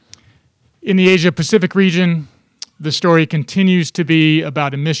 In the Asia-Pacific region, the story continues to be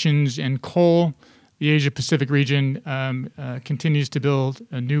about emissions and coal. The Asia-Pacific region continues to build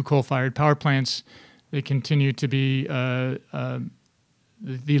new coal-fired power plants. They continue to be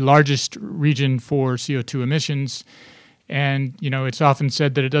the largest region for CO2 emissions. And it's often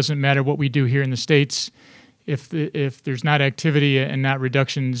said that it doesn't matter what we do here in the States. If there's not activity and not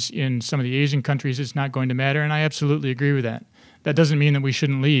reductions in some of the Asian countries, it's not going to matter. And I absolutely agree with that. That doesn't mean that we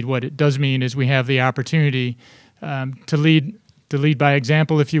shouldn't lead. What it does mean is we have the opportunity to lead by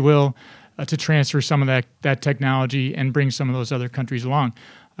example, if you will, to transfer some of that technology and bring some of those other countries along.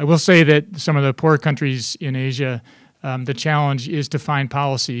 I will say that some of the poorer countries in Asia, the challenge is to find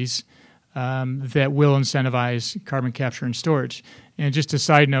policies that will incentivize carbon capture and storage. And just a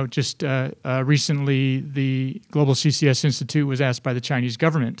side note, just recently the Global CCS Institute was asked by the Chinese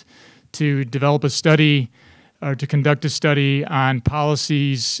government to develop a study or to conduct a study on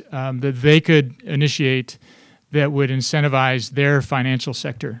policies that they could initiate that would incentivize their financial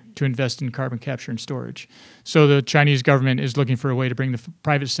sector to invest in carbon capture and storage. So the Chinese government is looking for a way to bring the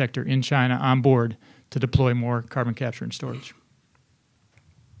private sector in China on board to deploy more carbon capture and storage.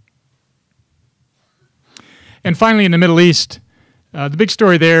 And finally, in the Middle East, the big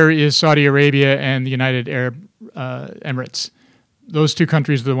story there is Saudi Arabia and the United Arab Emirates. Those two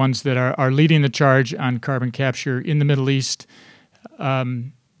countries are the ones that are leading the charge on carbon capture in the Middle East.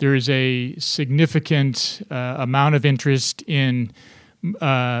 There is a significant amount of interest in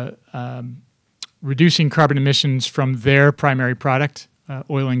reducing carbon emissions from their primary product,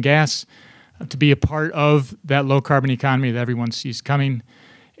 oil and gas, to be a part of that low carbon economy that everyone sees coming.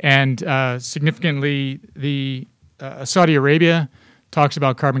 And significantly, Saudi Arabia talks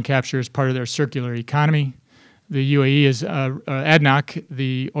about carbon capture as part of their circular economy. The UAE is ADNOC,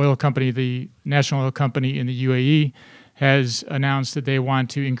 the oil company, the national oil company in the UAE, has announced that they want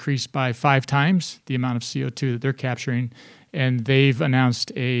to increase by 5 times the amount of CO2 that they're capturing, and they've announced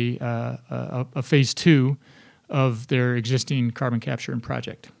a phase 2 of their existing carbon capture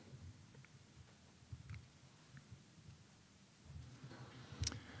project.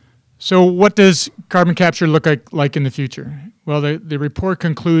 So what does carbon capture look like in the future? Well, the report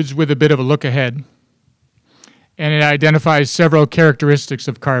concludes with a bit of a look ahead, and it identifies several characteristics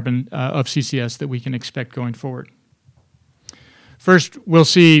of carbon, of CCS that we can expect going forward. First, we'll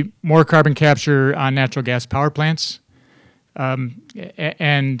see more carbon capture on natural gas power plants,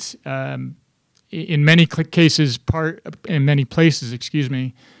 and in many cases, in many places,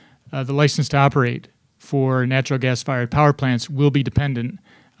 the license to operate for natural gas-fired power plants will be dependent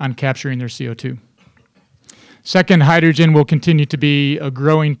on capturing their CO2. Second, hydrogen will continue to be a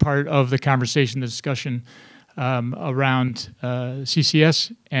growing part of the conversation, the discussion around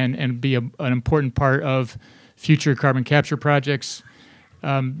CCS, and be an important part of future carbon capture projects.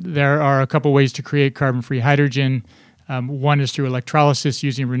 There are a couple ways to create carbon-free hydrogen. One is through electrolysis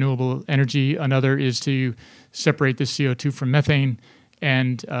using renewable energy. Another is to separate the CO2 from methane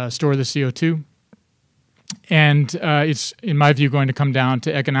and store the CO2. And it's, in my view, going to come down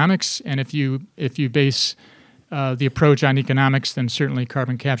to economics. And if you base the approach on economics, then certainly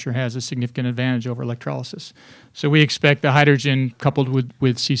carbon capture has a significant advantage over electrolysis. So we expect the hydrogen coupled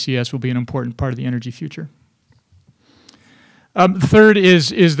with CCS will be an important part of the energy future. The third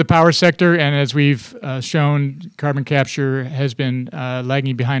is the power sector, and as we've shown, carbon capture has been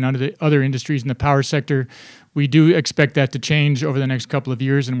lagging behind other industries in the power sector. We do expect that to change over the next couple of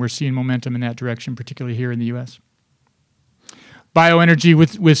years, and we're seeing momentum in that direction, particularly here in the U.S. Bioenergy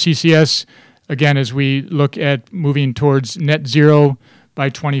with CCS, again, as we look at moving towards net zero by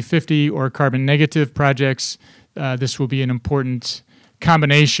 2050 or carbon negative projects, this will be an important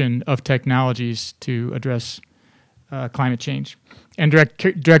combination of technologies to address climate change. And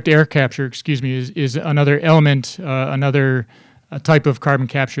direct air capture, is another element, another type of carbon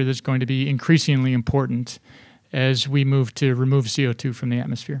capture that's going to be increasingly important as we move to remove CO2 from the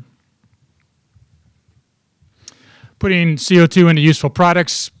atmosphere. Putting CO2 into useful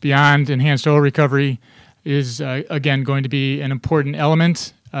products beyond enhanced oil recovery is, again, going to be an important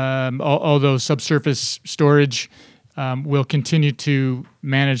element, although subsurface storage will continue to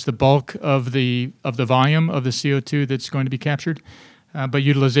manage the bulk of the volume of the CO2 that's going to be captured. but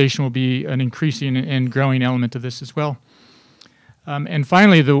utilization will be an increasing and growing element of this as well. And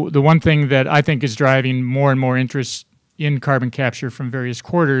finally, the one thing that I think is driving more and more interest in carbon capture from various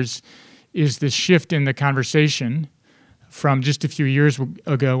quarters is the shift in the conversation from just a few years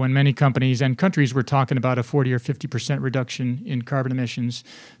ago when many companies and countries were talking about a 40 or 50% reduction in carbon emissions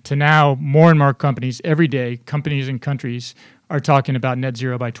to now more and more companies every day, companies and countries are talking about net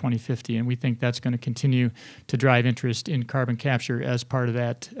zero by 2050, and we think that's going to continue to drive interest in carbon capture as part of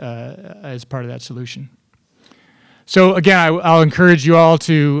that solution. So again, I'll encourage you all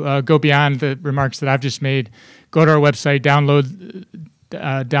to go beyond the remarks that I've just made. Go to our website, download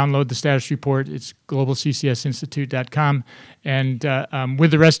the status report. It's globalccsinstitute.com. And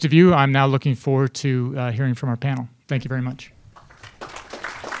with the rest of you, I'm now looking forward to hearing from our panel. Thank you very much.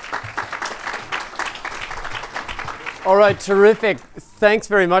 All right, terrific. Thanks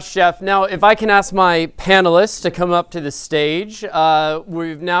very much, Jeff. Now, if I can ask my panelists to come up to the stage.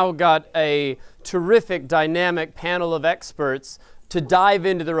 We've now got a terrific, dynamic panel of experts to dive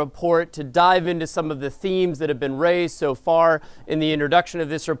into the report, to dive into some of the themes that have been raised so far in the introduction of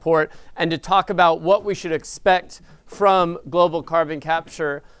this report, and to talk about what we should expect from global carbon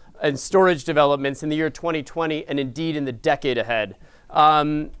capture and storage developments in the year 2020 and indeed in the decade ahead.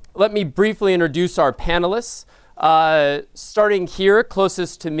 Let me briefly introduce our panelists. Starting here,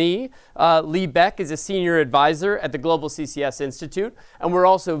 closest to me, Lee Beck is a senior advisor at the Global CCS Institute, and we're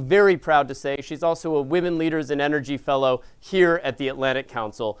also very proud to say she's also a Women Leaders in Energy Fellow here at the Atlantic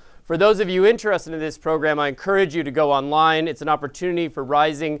Council. For those of you interested in this program, I encourage you to go online. It's an opportunity for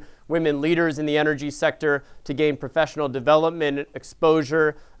rising women leaders in the energy sector to gain professional development,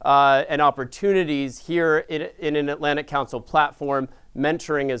 exposure, and opportunities here in an Atlantic Council platform,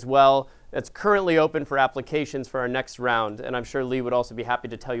 mentoring as well. That's currently open for applications for our next round, and I'm sure Lee would also be happy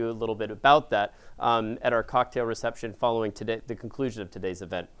to tell you a little bit about that at our cocktail reception following the conclusion of today's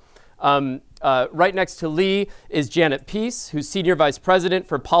event. Right next to Lee is Janet Peace, who's Senior Vice President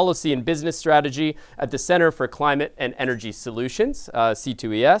for Policy and Business Strategy at the Center for Climate and Energy Solutions,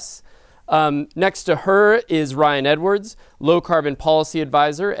 C2ES. Next to her is Ryan Edwards, Low Carbon Policy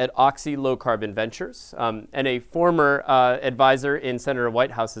Advisor at Oxy Low Carbon Ventures, and a former advisor in Senator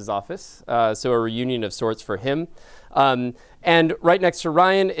Whitehouse's office, so a reunion of sorts for him. And right next to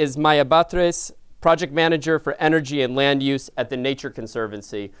Ryan is Maya Batres, Project Manager for Energy and Land Use at the Nature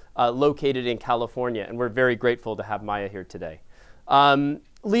Conservancy, located in California, and we're very grateful to have Maya here today.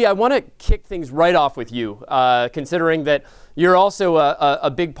 Lee, I want to kick things right off with you, considering that you're also a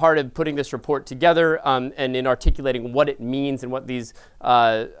big part of putting this report together and in articulating what it means and what these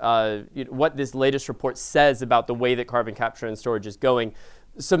what this latest report says about the way that carbon capture and storage is going.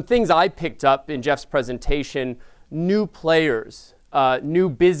 Some things I picked up in Jeff's presentation: new players, new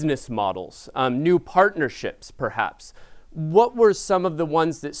business models, new partnerships, perhaps. What were some of the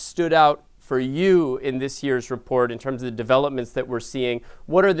ones that stood out for you in this year's report in terms of the developments that we're seeing?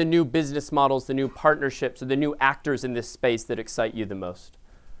 What are the new business models, the new partnerships, or the new actors in this space that excite you the most?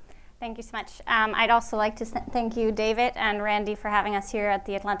 Thank you so much. I'd also like to thank you, David and Randy, for having us here at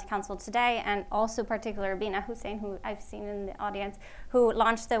the Atlantic Council today, and also particularly Bina Hussein, who I've seen in the audience, who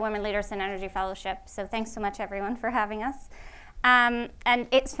launched the Women Leaders in Energy Fellowship. So thanks so much, everyone, for having us. And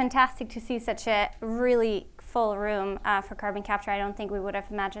it's fantastic to see such a really full room for carbon capture. I don't think we would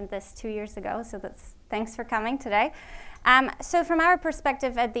have imagined this 2 years ago, so thanks for coming today. So from our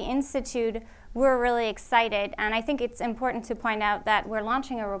perspective at the Institute, we're really excited, and I think it's important to point out that we're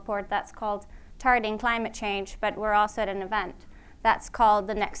launching a report that's called Targeting Climate Change, but we're also at an event that's called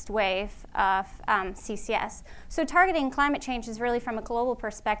the Next Wave of CCS. So targeting climate change is really from a global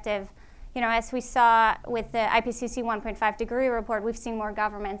perspective. You know, as we saw with the IPCC 1.5 degree report, we've seen more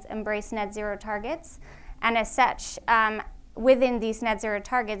governments embrace net zero targets. And as such, within these net zero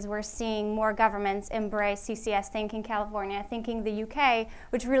targets, we're seeing more governments embrace CCS, thinking California, thinking the UK,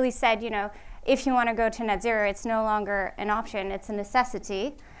 which really said, you know, if you want to go to net zero, it's no longer an option, it's a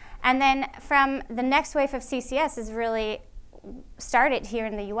necessity. And then from the next wave of CCS is really started here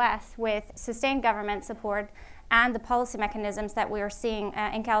in the US with sustained government support and the policy mechanisms that we are seeing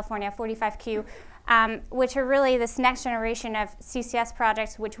in California, 45Q, which are really this next generation of CCS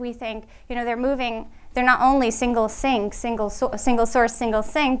projects, which we think, you know, they're not only single sink, single source, single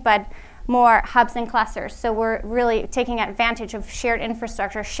sink, but more hubs and clusters. So we're really taking advantage of shared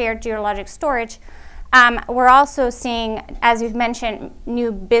infrastructure, shared geologic storage. We're also seeing, as you've mentioned,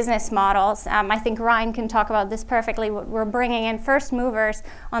 new business models. I think Ryan can talk about this perfectly. We're bringing in first movers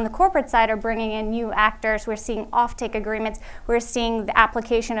on the corporate side, are bringing in new actors. We're seeing offtake agreements. We're seeing the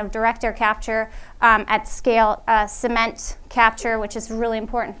application of direct air capture at scale, cement capture, which is really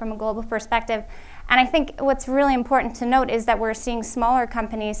important from a global perspective. And I think what's really important to note is that we're seeing smaller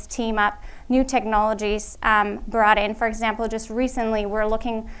companies team up, new technologies brought in. For example, just recently we're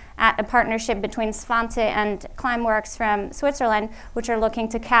looking at a partnership between Svante and Climeworks from Switzerland, which are looking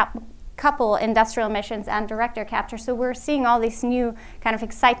to couple industrial emissions and direct air capture. So we're seeing all these new kind of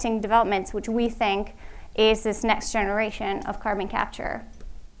exciting developments, which we think is this next generation of carbon capture.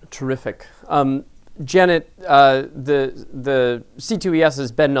 Terrific. Janet, the C2ES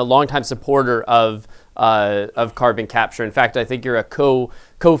has been a longtime supporter of carbon capture. In fact, I think you're a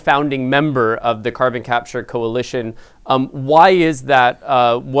co-founding member of the Carbon Capture Coalition. Why is that?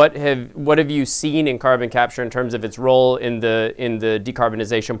 What have you seen in carbon capture in terms of its role in the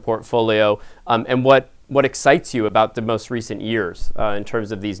decarbonization portfolio, and what excites you about the most recent years in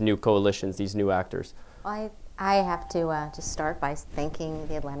terms of these new coalitions, these new actors? I have to just start by thanking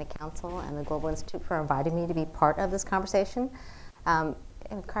the Atlantic Council and the Global Institute for inviting me to be part of this conversation. And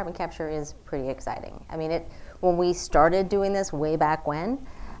carbon capture is pretty exciting. I mean, when we started doing this way back when,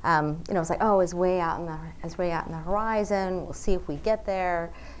 it's like, oh, it's way out in the horizon. We'll see if we get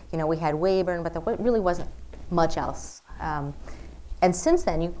there. We had Weyburn, but there really wasn't much else. And since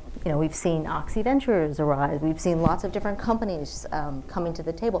then, we've seen Oxy Ventures arise. We've seen lots of different companies coming to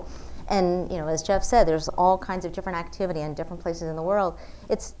the table. And as Jeff said, there's all kinds of different activity in different places in the world.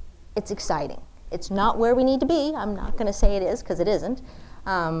 It's exciting. It's not where we need to be. I'm not going to say it is, because it isn't.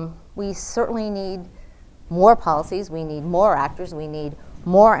 We certainly need more policies. We need more actors. We need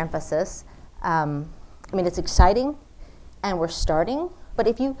more emphasis. It's exciting, and we're starting. But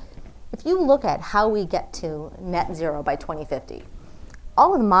if you look at how we get to net zero by 2050,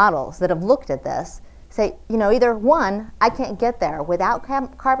 all of the models that have looked at this say, either one, I can't get there without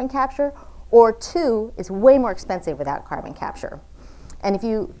carbon capture, or two, it's way more expensive without carbon capture. And if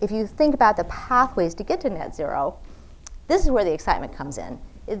you think about the pathways to get to net zero, this is where the excitement comes in,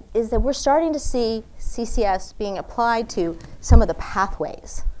 is that we're starting to see CCS being applied to some of the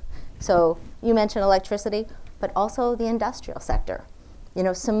pathways. So you mentioned electricity, but also the industrial sector.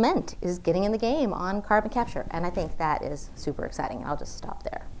 Cement is getting in the game on carbon capture, and I think that is super exciting. I'll just stop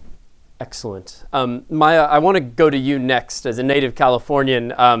there. Excellent. Maya, I want to go to you next. As a native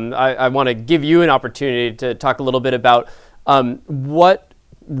Californian, I want to give you an opportunity to talk a little bit about what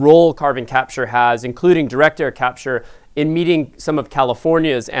role carbon capture has, including direct air capture, in meeting some of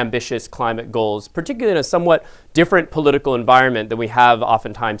California's ambitious climate goals, particularly in a somewhat different political environment than we have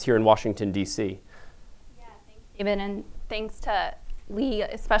oftentimes here in Washington, D.C. Yeah, thanks, David, and thanks to Lee,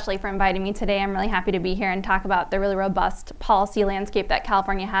 especially for inviting me today. I'm really happy to be here and talk about the really robust policy landscape that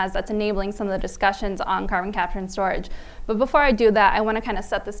California has that's enabling some of the discussions on carbon capture and storage. But before I do that, I want to kind of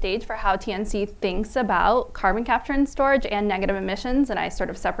set the stage for how TNC thinks about carbon capture and storage and negative emissions, and I sort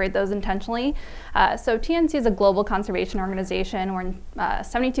of separate those intentionally. So TNC is a global conservation organization. We're in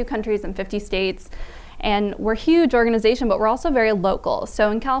 72 countries and 50 states. And we're a huge organization, but we're also very local. So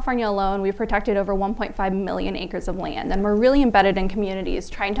in California alone, we've protected over 1.5 million acres of land. And we're really embedded in communities,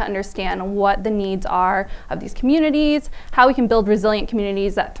 trying to understand what the needs are of these communities, how we can build resilient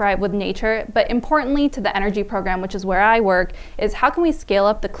communities that thrive with nature. But importantly to the energy program, which is where I work, is how can we scale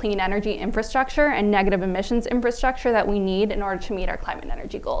up the clean energy infrastructure and negative emissions infrastructure that we need in order to meet our climate and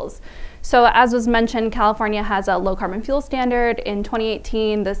energy goals. So as was mentioned, California has a low carbon fuel standard. In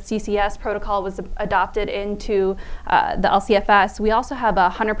 2018, the CCS protocol was adopted into the LCFS. We also have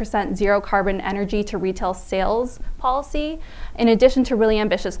a 100% zero carbon energy to retail sales policy, in addition to really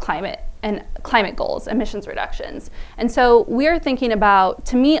ambitious climate goals, emissions reductions. And so we're thinking about,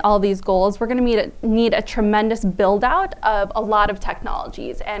 to meet all these goals, we're going to need a tremendous build out of a lot of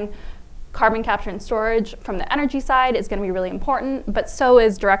technologies. And carbon capture and storage from the energy side is going to be really important, but so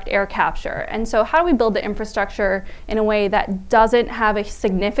is direct air capture. And so how do we build the infrastructure in a way that doesn't have a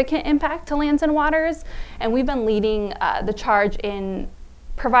significant impact to lands and waters? And we've been leading the charge in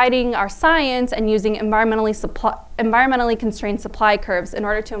providing our science and using environmentally constrained supply curves in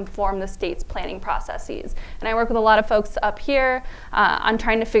order to inform the state's planning processes. And I work with a lot of folks up here on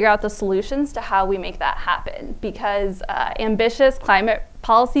trying to figure out the solutions to how we make that happen, because ambitious climate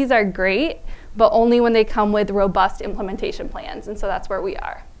policies are great, but only when they come with robust implementation plans. And so that's where we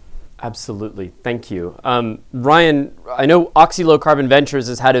are. Absolutely. Thank you. Ryan, I know Oxy Low Carbon Ventures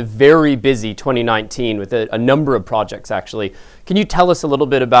has had a very busy 2019 with a number of projects, actually. Can you tell us a little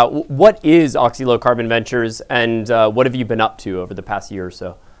bit about what is Oxy Low Carbon Ventures, and what have you been up to over the past year or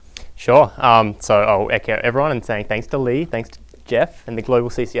so? Sure. So I'll echo everyone and saying thanks to Lee, thanks to Jeff and the Global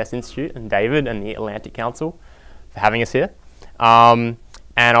CCS Institute, and David and the Atlantic Council for having us here. And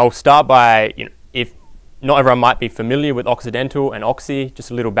I'll start by, if not everyone might be familiar with Occidental and Oxy, just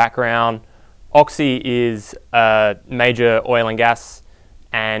a little background. Oxy is a major oil and gas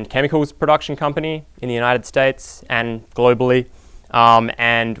and chemicals production company in the United States and globally.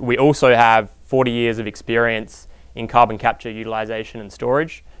 And we also have 40 years of experience in carbon capture, utilization and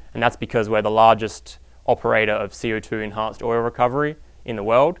storage. And that's because we're the largest operator of CO2 enhanced oil recovery in the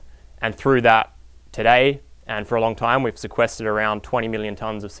world. And through that today, and for a long time, we've sequestered around 20 million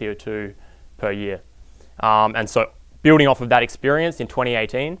tons of CO2 per year. And so building off of that experience in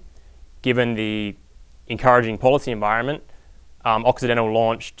 2018, given the encouraging policy environment, Occidental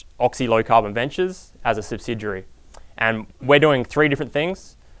launched Oxy Low Carbon Ventures as a subsidiary. And we're doing 3 different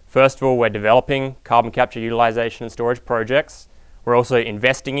things. First of all, we're developing carbon capture, utilization and storage projects. We're also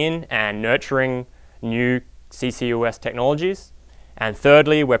investing in and nurturing new CCUS technologies. And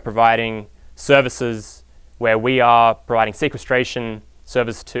thirdly, we're providing services where we are providing sequestration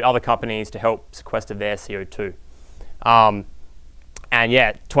service to other companies to help sequester their CO2. And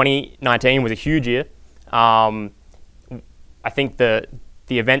yeah, 2019 was a huge year. I think the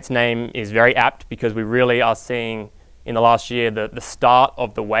event's name is very apt because we really are seeing in the last year the start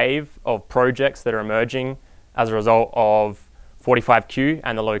of the wave of projects that are emerging as a result of 45Q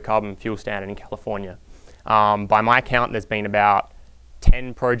and the low carbon fuel standard in California. By my count, there's been about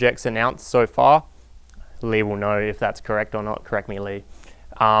 10 projects announced so far. Lee will know if that's correct or not. Correct me, Lee.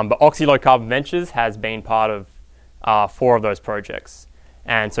 But Oxy Low Carbon Ventures has been part of 4 of those projects.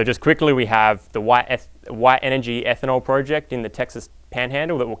 And so just quickly, we have the White Energy ethanol project in the Texas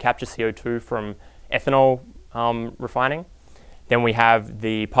Panhandle that will capture CO2 from ethanol refining. Then we have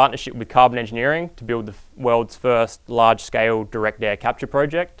the partnership with Carbon Engineering to build the world's first large-scale direct air capture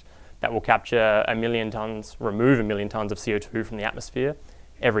project that will capture 1 million tons, remove 1 million tons of CO2 from the atmosphere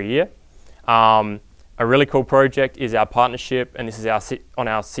every year. A really cool project is our partnership, and this is on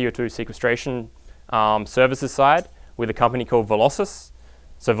our CO2 sequestration services side, with a company called Velocis.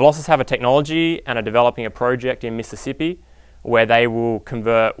 So Velocis have a technology and are developing a project in Mississippi where they will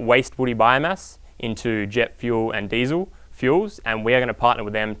convert waste woody biomass into jet fuel and diesel fuels, and we are going to partner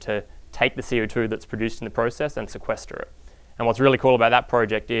with them to take the CO2 that's produced in the process and sequester it. And what's really cool about that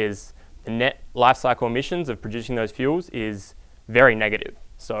project is the net life cycle emissions of producing those fuels is very negative.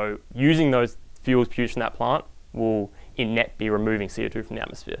 So using those fuels produced in that plant will in net be removing CO2 from the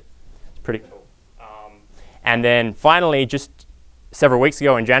atmosphere. It's pretty cool. And then finally, just several weeks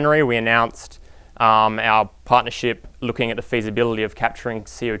ago in January, we announced our partnership looking at the feasibility of capturing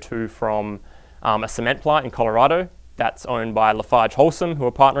CO2 from a cement plant in Colorado that's owned by Lafarge Holcim, who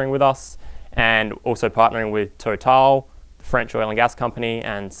are partnering with us, and also partnering with Total, the French oil and gas company,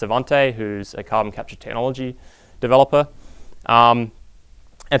 and Savante, who's a carbon capture technology developer. And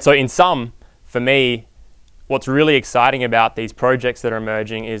so in sum, for me, what's really exciting about these projects that are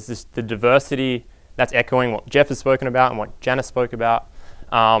emerging is the diversity that's echoing what Jeff has spoken about and what Janice spoke about,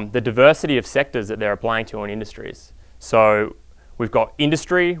 the diversity of sectors that they're applying to in industries. So we've got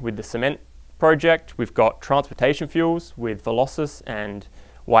industry with the cement project, we've got transportation fuels with Velocis and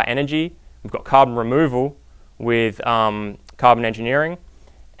White Energy, we've got carbon removal with Carbon Engineering,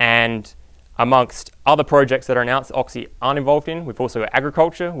 and amongst other projects that are announced Oxy aren't involved in, we've also got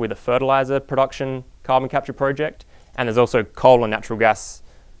agriculture with a fertilizer production carbon capture project, and there's also coal and natural gas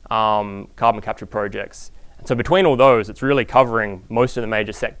carbon capture projects. And so between all those, it's really covering most of the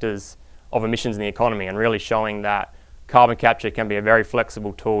major sectors of emissions in the economy and really showing that carbon capture can be a very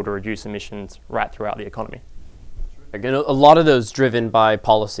flexible tool to reduce emissions right throughout the economy. Again, a lot of those driven by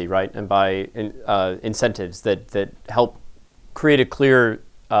policy, right, and by incentives that help create a clear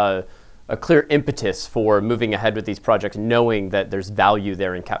impetus for moving ahead with these projects, knowing that there's value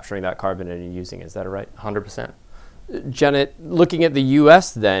there in capturing that carbon and using it. Is that right? 100%. Janet, looking at the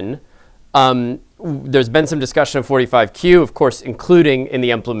U.S. then, there's been some discussion of 45Q, of course, including in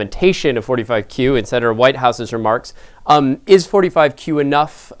the implementation of 45Q in Senator Whitehouse's remarks. Is 45Q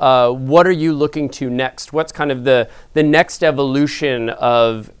enough? What are you looking to next? What's kind of the next evolution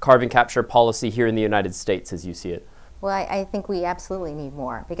of carbon capture policy here in the United States as you see it? Well, I think we absolutely need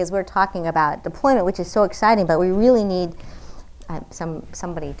more because we're talking about deployment, which is so exciting, but we really need,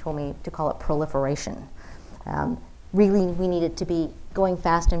 somebody told me to call it proliferation. Really, we need it to be going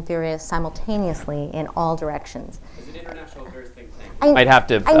fast and furious simultaneously in all directions. As an international affairs think tank, I might have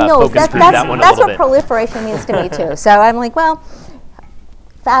to focus through that one a little bit. That's what proliferation means to me too. So I'm like, well,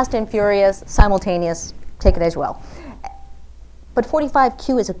 fast and furious, simultaneous, take it as well. But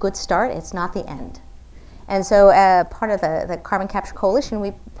 45Q is a good start. It's not the end. And so part of the Carbon Capture Coalition,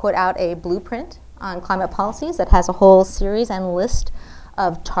 we put out a blueprint on climate policies that has a whole series and list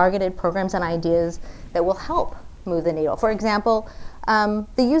of targeted programs and ideas that will help move the needle. For example, the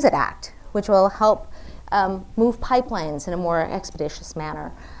Use It Act, which will help move pipelines in a more expeditious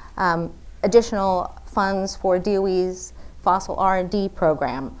manner. Additional funds for DOE's fossil R&D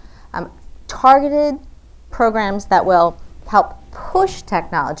program, targeted programs that will help push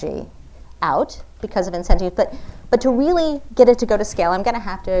technology out because of incentives, but to really get it to go to scale, I'm going to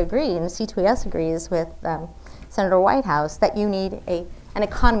have to agree, and C2S agrees with Senator Whitehouse, that you need an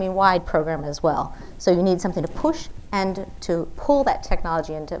economy-wide program as well. So you need something to push and to pull that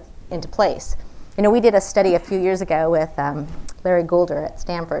technology into place. You know, we did a study a few years ago with Larry Goulder at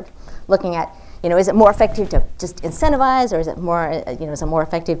Stanford, looking at, you know, is it more effective to just incentivize, or is it more, is it more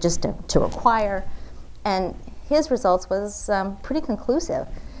effective just to require? And his results was pretty conclusive,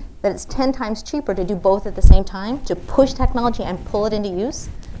 that it's 10 times cheaper to do both at the same time, to push technology and pull it into use,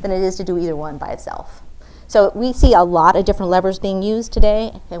 than it is to do either one by itself. So we see a lot of different levers being used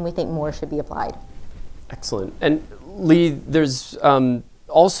today, and we think more should be applied. Excellent. And Lee, there's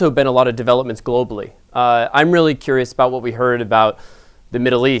also been a lot of developments globally. I'm really curious about what we heard about the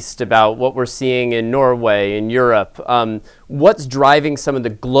Middle East, about what we're seeing in Norway, in Europe. What's driving some of the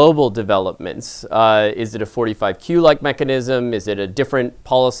global developments? Is it a 45Q-like mechanism? Is it a different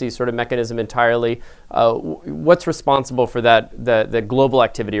policy sort of mechanism entirely? What's responsible for that, the global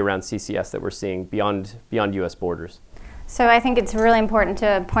activity around CCS that we're seeing beyond US borders? So I think it's really important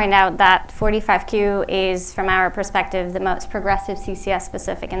to point out that 45Q is, from our perspective, the most progressive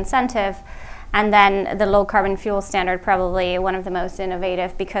CCS-specific incentive. And then the low carbon fuel standard, probably one of the most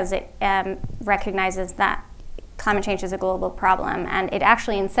innovative, because it recognizes that climate change is a global problem, and it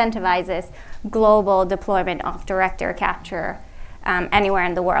actually incentivizes global deployment of direct air capture anywhere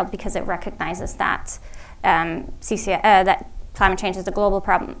in the world, because it recognizes that that climate change is a global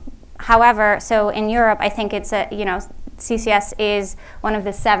problem. However, so in Europe, I think it's CCS is one of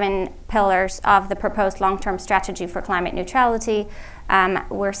the 7 pillars of the proposed long-term strategy for climate neutrality.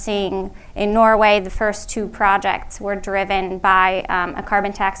 We're seeing in Norway, the first 2 projects were driven by a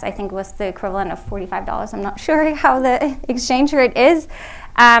carbon tax, I think was the equivalent of $45. I'm not sure how the exchange rate is.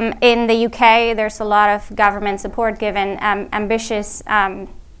 In the UK, there's a lot of government support given ambitious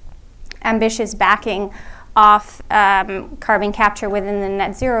backing of carbon capture within the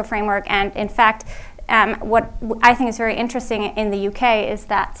net zero framework. And in fact, what I think is very interesting in the UK is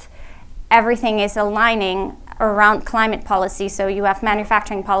that everything is aligning around climate policy. So you have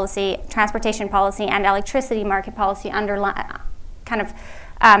manufacturing policy, transportation policy, and electricity market policy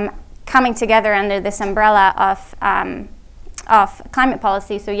coming together under this umbrella of climate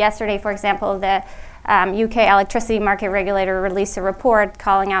policy. So yesterday, for example, the UK electricity market regulator released a report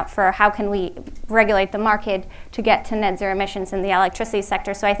calling out for how can we regulate the market to get to net zero emissions in the electricity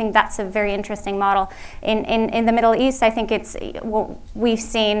sector. So I think that's a very interesting model. In the Middle East, I think it's what we've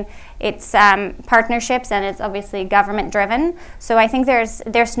seen, it's partnerships, and it's obviously government driven. So I think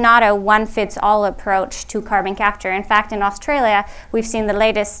there's not a one-fits-all approach to carbon capture. In fact, in Australia, we've seen the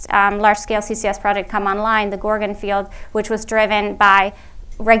latest large-scale CCS project come online, the Gorgon field, which was driven by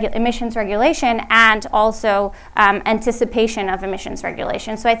emissions regulation and also anticipation of emissions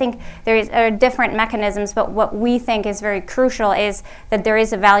regulation. So I think there are different mechanisms, but what we think is very crucial is that there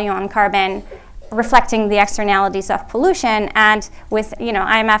is a value on carbon reflecting the externalities of pollution. And with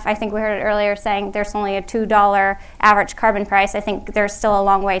IMF, I think we heard it earlier saying there's only a $2 average carbon price. I think there's still a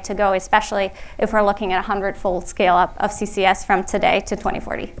long way to go, especially if we're looking at a 100-fold scale up of CCS from today to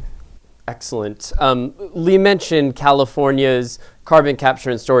 2040. Excellent. Lee mentioned California's carbon capture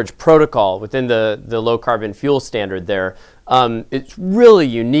and storage protocol within the low carbon fuel standard there. It's really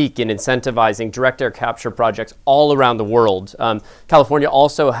unique in incentivizing direct air capture projects all around the world. California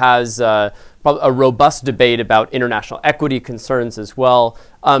also has a robust debate about international equity concerns as well.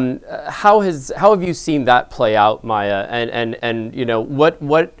 How have you seen that play out, Maya? And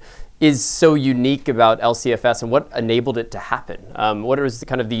what is so unique about LCFS and what enabled it to happen? What is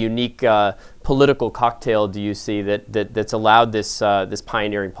kind of the unique political cocktail do you see that's allowed this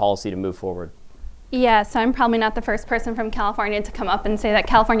pioneering policy to move forward? Yeah, so I'm probably not the first person from California to come up and say that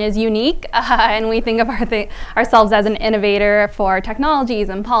California is unique, and we think of ourselves as an innovator for technologies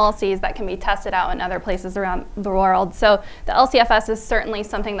and policies that can be tested out in other places around the world. So the LCFS is certainly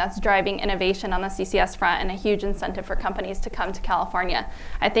something that's driving innovation on the CCS front and a huge incentive for companies to come to California.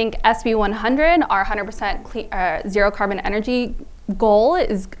 I think SB 100, our 100% zero carbon energy goal,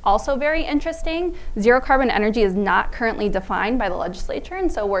 is also very interesting. Zero carbon energy is not currently defined by the legislature,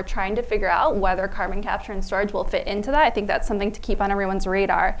 and so we're trying to figure out whether carbon capture and storage will fit into that. I think that's something to keep on everyone's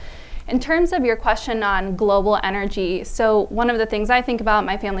radar. In terms of your question on global energy, so one of the things I think about,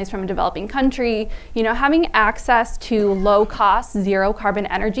 my family's from a developing country, having access to low cost, zero carbon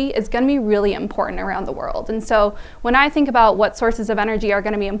energy is going to be really important around the world. And so when I think about what sources of energy are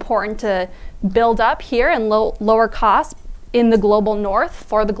going to be important to build up here and lower cost, in the global north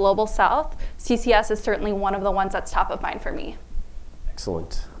for the global south, CCS is certainly one of the ones that's top of mind for me.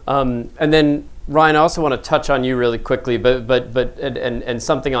 Excellent. And then Ryan, I also want to touch on you really quickly, and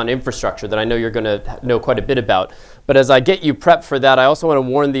something on infrastructure that I know you're going to know quite a bit about. But as I get you prepped for that, I also want to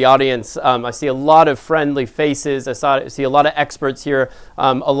warn the audience. I see a lot of friendly faces. I see a lot of experts here,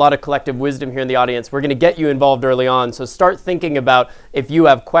 a lot of collective wisdom here in the audience. We're going to get you involved early on, so start thinking about if you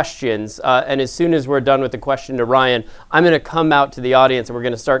have questions. And as soon as we're done with the question to Ryan, I'm going to come out to the audience and we're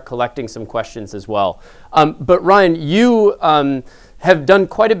going to start collecting some questions as well. But Ryan, you have done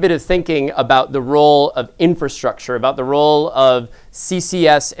quite a bit of thinking about the role of infrastructure, about the role of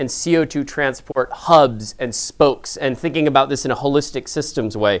CCS and CO2 transport hubs and spokes, and thinking about this in a holistic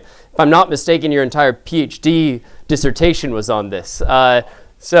systems way. If I'm not mistaken, your entire PhD dissertation was on this.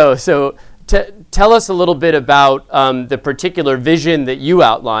 So tell us a little bit about the particular vision that you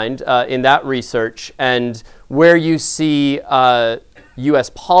outlined in that research and where you see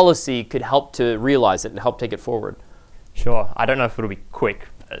US policy could help to realize it and help take it forward. Sure. I don't know if it'll be quick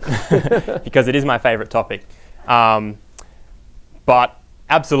because it is my favorite topic. But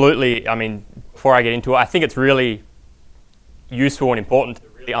absolutely, I mean, before I get into it, I think it's really useful and important to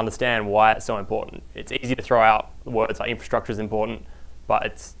really understand why it's so important. It's easy to throw out words like infrastructure is important, but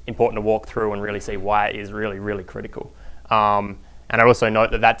it's important to walk through and really see why it is really, really critical. And I also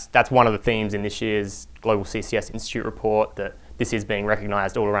note that that's one of the themes in this year's Global CCS Institute report, that this is being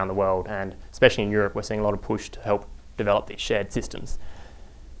recognised all around the world, and especially in Europe, we're seeing a lot of push to help develop these shared systems.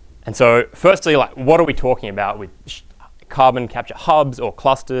 And so firstly, like, what are we talking about with carbon capture hubs or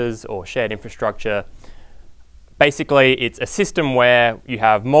clusters or shared infrastructure? Basically, it's a system where you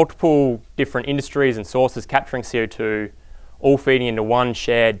have multiple different industries and sources capturing CO2, all feeding into one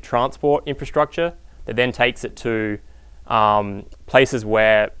shared transport infrastructure that then takes it to places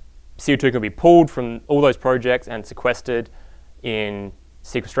where CO2 can be pulled from all those projects and sequestered in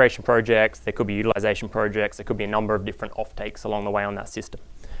sequestration projects. There could be utilization projects. There could be a number of different offtakes along the way on that system.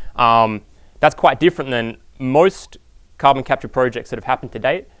 That's quite different than most carbon capture projects that have happened to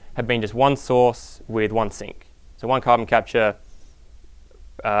date have been just one source with one sink. So one carbon capture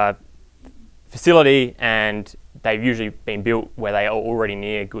facility, and they've usually been built where they are already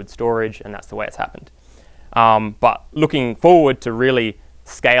near good storage, and that's the way it's happened. But looking forward to really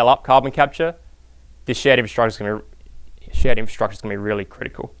scale up carbon capture, this shared infrastructure is going to be really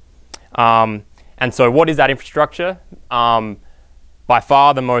critical. And so what is that infrastructure? By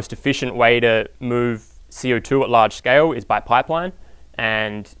far the most efficient way to move CO2 at large scale is by pipeline.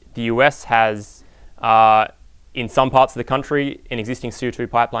 And the US has, in some parts of the country, an existing CO2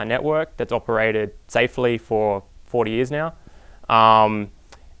 pipeline network that's operated safely for 40 years now. So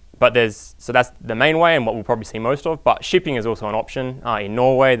that's the main way and what we'll probably see most of, but shipping is also an option. In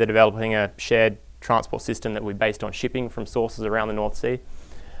Norway, they're developing a shared transport system that will be based on shipping from sources around the North Sea.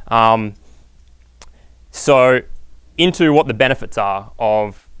 So into what the benefits are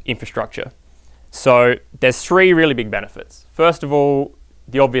of infrastructure. So there's three really big benefits. First of all,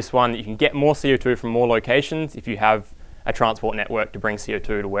 the obvious one, that you can get more CO2 from more locations if you have a transport network to bring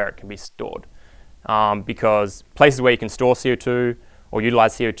CO2 to where it can be stored. Because places where you can store CO2 or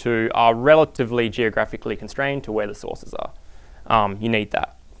utilize CO2 are relatively geographically constrained to where the sources are. You need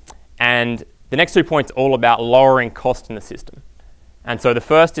that. And the next 2 points are all about lowering cost in the system. And so the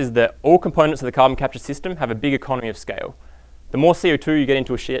first is that all components of the carbon capture system have a big economy of scale. The more CO2 you get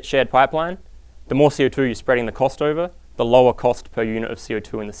into a shared pipeline, the more CO2 you're spreading the cost over, the lower cost per unit of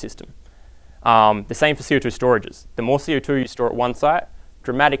CO2 in the system. The same for CO2 storages. The more CO2 you store at one site,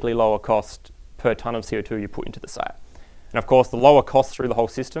 dramatically lower cost per ton of CO2 you put into the site. And of course, the lower cost through the whole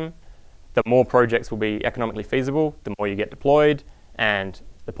system, the more projects will be economically feasible, the more you get deployed, and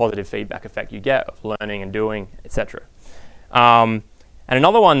the positive feedback effect you get of learning and doing, etc. And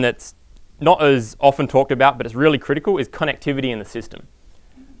another one that's not as often talked about, but it's really critical, is connectivity in the system.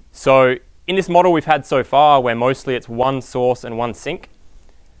 So in this model we've had so far, where mostly it's one source and one sink,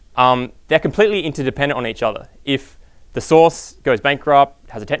 they're completely interdependent on each other. If the source goes bankrupt,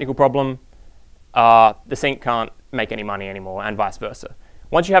 has a technical problem, the sink can't make any money anymore, and vice versa.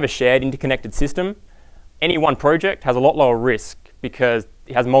 Once you have a shared interconnected system, any one project has a lot lower risk because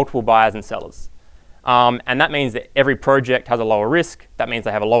it has multiple buyers and sellers. And that means that every project has a lower risk. That means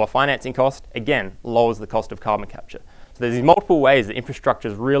they have a lower financing cost. Again, lowers the cost of carbon capture. So there's these multiple ways that infrastructure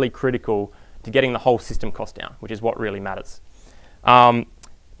is really critical to getting the whole system cost down, which is what really matters. But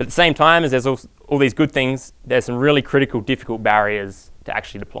at the same time, as there's all these good things, there's some really critical, difficult barriers to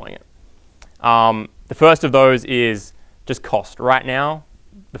actually deploying it. The first of those is just cost. Right now,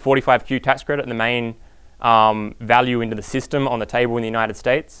 the 45Q tax credit, the main value into the system on the table in the United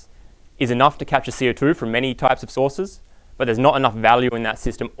States, is enough to capture CO2 from many types of sources, but there's not enough value in that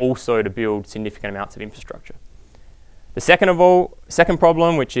system also to build significant amounts of infrastructure. The second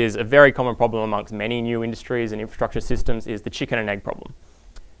problem, which is a very common problem amongst many new industries and infrastructure systems, is the chicken and egg problem.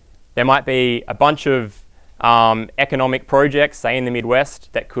 There might be a bunch of economic projects, say in the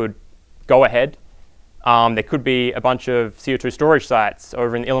Midwest, that could go ahead. There could be a bunch of CO2 storage sites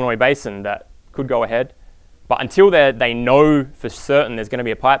over in the Illinois Basin that could go ahead. But until they know for certain there's going to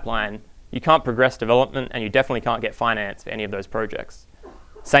be a pipeline, you can't progress development, and you definitely can't get finance for any of those projects.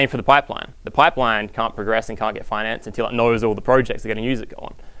 Same for the pipeline. The pipeline can't progress and can't get finance until it knows all the projects they're going to use it go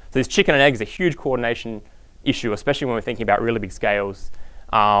on. So this chicken and egg is a huge coordination issue, especially when we're thinking about really big scales.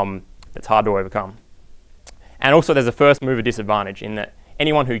 That's hard to overcome. And also there's a first mover disadvantage in that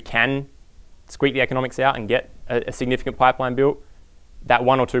anyone who can squeak the economics out and get a significant pipeline built, that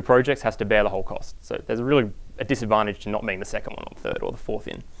one or two projects has to bear the whole cost. So there's really a disadvantage to not being the second one or the third or the fourth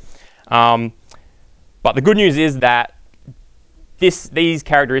in. But the good news is that these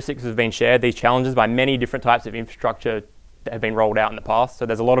characteristics have been shared, these challenges, by many different types of infrastructure that have been rolled out in the past. So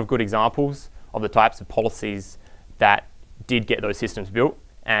there's a lot of good examples of the types of policies that did get those systems built.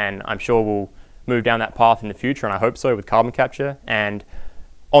 And I'm sure we'll move down that path in the future, and I hope so, with carbon capture. And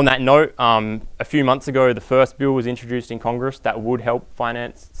on that note, a few months ago, the first bill was introduced in Congress that would help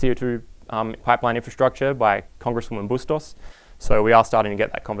finance CO2 pipeline infrastructure by Congresswoman Bustos. So we are starting to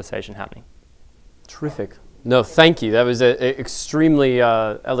get that conversation happening. Terrific. No, thank you. That was an extremely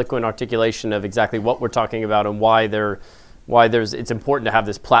eloquent articulation of exactly what we're talking about and why it's important to have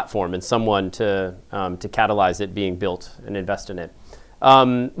this platform and someone to catalyze it being built and invest in it.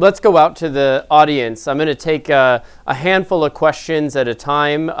 Let's go out to the audience. I'm going to take a handful of questions at a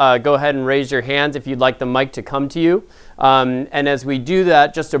time. Go ahead and raise your hands if you'd like the mic to come to you. And as we do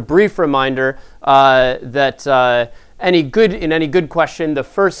that, just a brief reminder that in any good question, the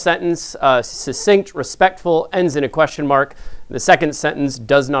first sentence, succinct, respectful, ends in a question mark. The second sentence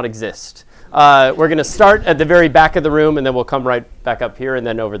does not exist. We're going to start at the very back of the room, and then we'll come right back up here and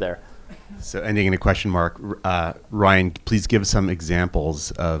then over there. So ending in a question mark, Ryan, please give some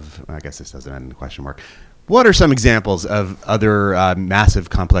examples of, I guess this doesn't end in a question mark. What are some examples of other massive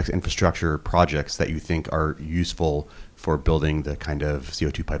complex infrastructure projects that you think are useful for building the kind of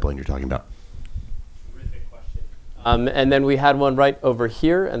CO2 pipeline you're talking about? And then we had one right over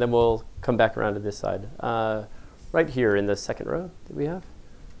here, and then we'll come back around to this side. Right here in the second row, did we have?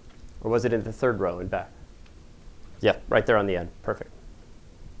 Or was it in the third row and back? Yeah, right there on the end. Perfect.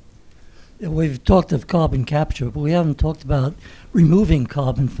 Yeah, we've talked of carbon capture, but we haven't talked about removing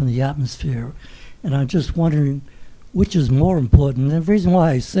carbon from the atmosphere. And I'm just wondering which is more important. And the reason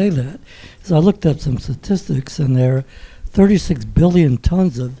why I say that is I looked up some statistics, and there are 36 billion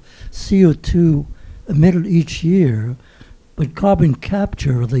tons of CO2 emitted each year, but carbon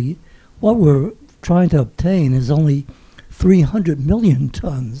capture, what we're trying to obtain is only 300 million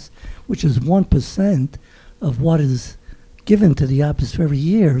tons, which is 1% of what is given to the atmosphere every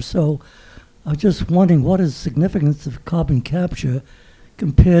year. So I'm just wondering what is the significance of carbon capture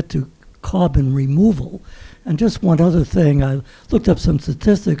compared to carbon removal. And just one other thing, I looked up some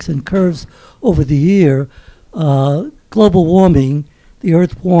statistics and curves over the year. Global warming, the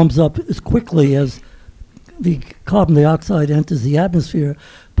Earth warms up as quickly as the carbon dioxide enters the atmosphere,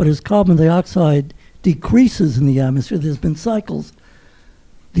 but as carbon dioxide decreases in the atmosphere, there's been cycles,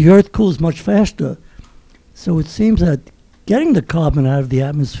 the Earth cools much faster. So it seems that getting the carbon out of the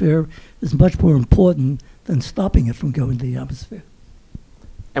atmosphere is much more important than stopping it from going to the atmosphere.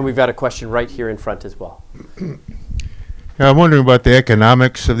 And we've got a question right here in front as well. Yeah, I'm wondering about the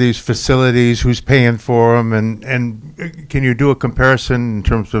economics of these facilities, who's paying for them, and can you do a comparison in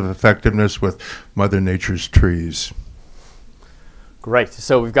terms of effectiveness with Mother Nature's trees? Great.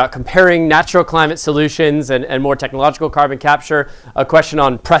 So we've got comparing natural climate solutions and more technological carbon capture. A question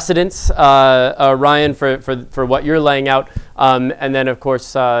on precedents, Ryan, for what you're laying out. And then, of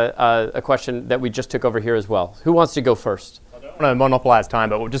course, a question that we just took over here as well. Who wants to go first? I don't want to monopolize time,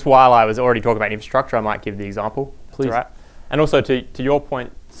 but just while I was already talking about infrastructure, I might give the example. Please. Right. And also to your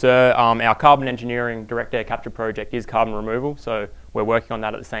point, sir, our carbon engineering direct air capture project is carbon removal. So we're working on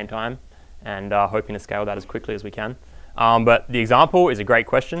that at the same time and hoping to scale that as quickly as we can. But the example is a great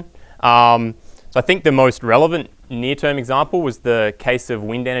question. So I think the most relevant near-term example was the case of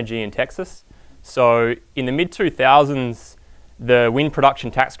wind energy in Texas. So in the mid-2000s, the wind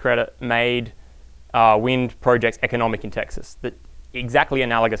production tax credit made wind projects economic in Texas, exactly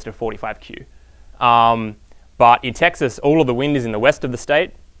analogous to 45Q. But in Texas, all of the wind is in the west of the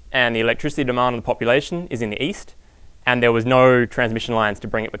state, and the electricity demand of the population is in the east, and there was no transmission lines to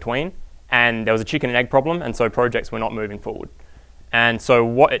bring it between. And there was a chicken and egg problem, and so projects were not moving forward. And so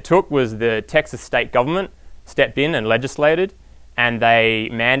what it took was the Texas state government stepped in and legislated, and they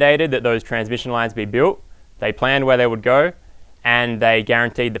mandated that those transmission lines be built. They planned where they would go, and they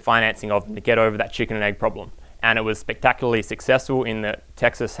guaranteed the financing of them to get over that chicken and egg problem. And it was spectacularly successful in that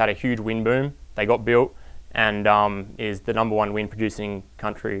Texas had a huge wind boom. They got built, and is the #1 wind producing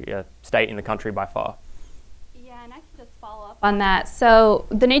state in the country by far. Yeah, and I can just follow up on that. So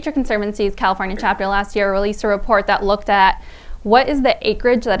the Nature Conservancy's California chapter last year released a report that looked at what is the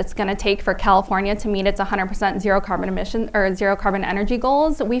acreage that it's going to take for California to meet its 100% zero carbon emission or zero carbon energy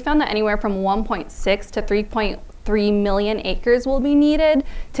goals. We found that anywhere from 1.6 to 3.3 million acres will be needed.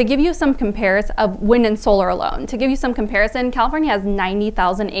 To give you some comparison of wind and solar alone, to give you some comparison, California has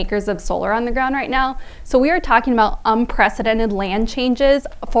 90,000 acres of solar on the ground right now. So we are talking about unprecedented land changes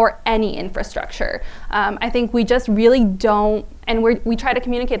for any infrastructure. I think we just really don't, and we try to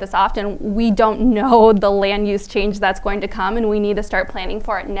communicate this often, we don't know the land use change that's going to come, and we need to start planning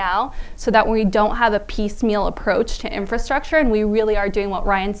for it now so that we don't have a piecemeal approach to infrastructure, and we really are doing what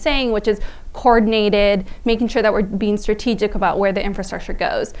Ryan's saying, which is coordinated, making sure that we're being strategic about where the infrastructure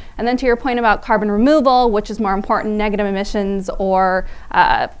goes. And then to your point about carbon removal, which is more important, negative emissions or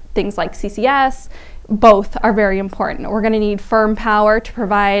things like CCS, both are very important. We're going to need firm power to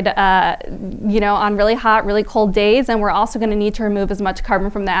provide, on really hot, really cold days, and we're also going to need to remove as much carbon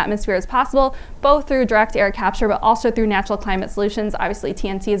from the atmosphere as possible, both through direct air capture, but also through natural climate solutions. Obviously,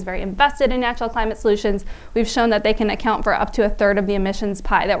 TNC is very invested in natural climate solutions. We've shown that they can account for up to 1/3 of the emissions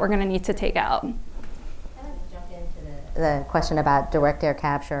pie that we're going to need to take out. The question about direct air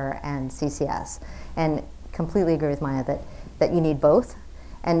capture and CCS, and completely agree with Maya that you need both.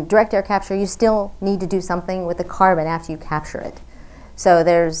 And direct air capture, you still need to do something with the carbon after you capture it. So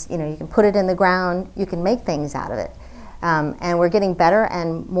there's, you can put it in the ground, you can make things out of it. And we're getting better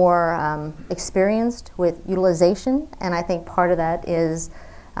and more experienced with utilization. And I think part of that is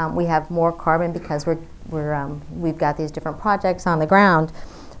we have more carbon because we've got these different projects on the ground.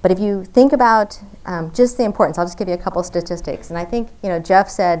 But if you think about just the importance, I'll just give you a couple statistics. And I think, Jeff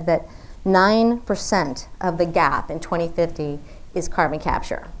said that 9% of the gap in 2050 is carbon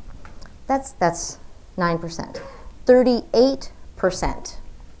capture. That's 9%. 38%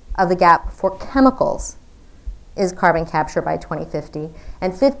 of the gap for chemicals is carbon capture by 2050,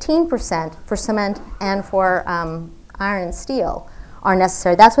 and 15% for cement and for iron and steel are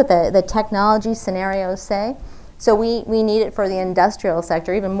necessary. That's what the technology scenarios say. So we need it for the industrial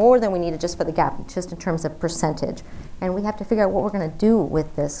sector, even more than we need it just for the gap, just in terms of percentage. And we have to figure out what we're going to do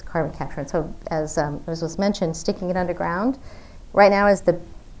with this carbon capture. And so as was mentioned, sticking it underground right now is the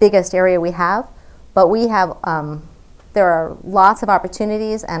biggest area we have, but we have, there are lots of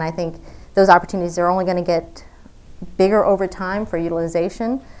opportunities, and I think those opportunities are only going to get bigger over time for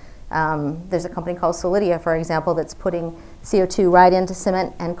utilization. There's a company called Solidia, for example, that's putting CO2 right into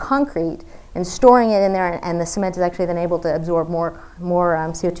cement and concrete and storing it in there, and the cement is actually then able to absorb more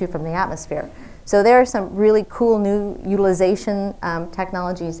CO2 from the atmosphere. So there are some really cool new utilization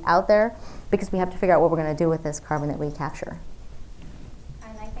technologies out there, because we have to figure out what we're going to do with this carbon that we capture.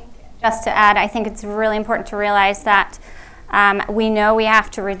 Just to add, I think it's really important to realize that we know we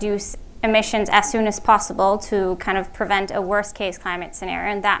have to reduce emissions as soon as possible to kind of prevent a worst case climate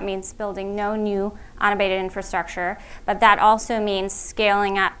scenario, and that means building no new unabated infrastructure, but that also means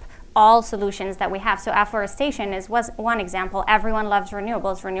scaling up all solutions that we have. So afforestation was one example. Everyone loves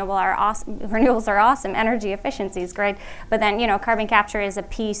renewables. Renewables are awesome. Energy efficiency is great, but then carbon capture is a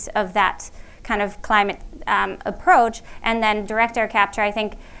piece of that kind of climate approach, and then direct air capture, I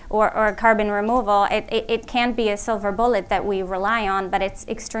think, or carbon removal, it can be a silver bullet that we rely on, but it's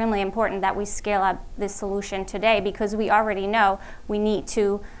extremely important that we scale up this solution today, because we already know we need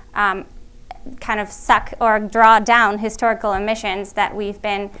to kind of suck or draw down historical emissions that we've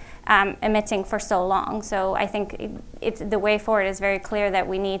been emitting for so long. So I think the way forward is very clear that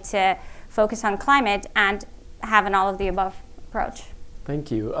we need to focus on climate and have an all of the above approach.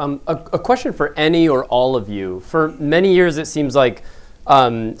 Thank you. A question for any or all of you. For many years, it seems like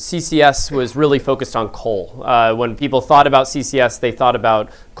CCS was really focused on coal. When people thought about CCS, they thought about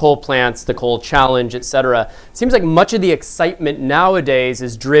coal plants, the coal challenge, et cetera. It seems like much of the excitement nowadays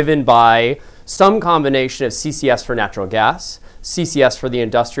is driven by some combination of CCS for natural gas, CCS for the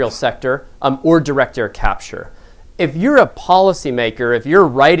industrial sector, or direct air capture. If you're a policymaker, if you're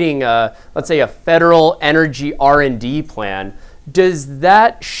writing, let's say, a federal energy R&D plan, does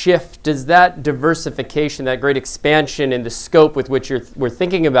that shift, does that diversification, that great expansion in the scope with which we're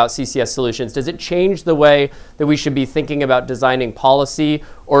thinking about CCS solutions, does it change the way that we should be thinking about designing policy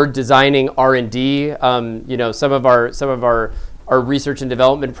or designing R&D? Some of our research and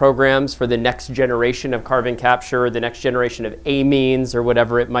development programs for the next generation of carbon capture, or the next generation of amines, or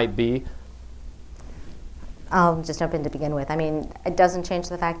whatever it might be. I'll just jump in to begin with. I mean, it doesn't change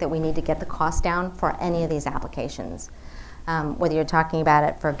the fact that we need to get the cost down for any of these applications. Whether you're talking about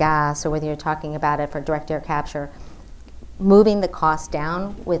it for gas or whether you're talking about it for direct air capture, moving the cost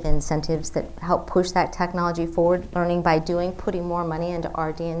down with incentives that help push that technology forward, learning by doing, putting more money into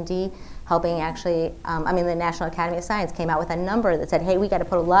RD&D, helping actually, I mean, the National Academy of Science came out with a number that said, hey, we got to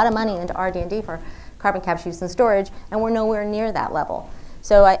put a lot of money into RD&D for carbon capture, use, and storage, and we're nowhere near that level.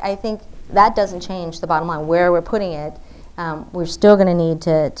 So I think that doesn't change the bottom line. Where we're putting it, we're still going to need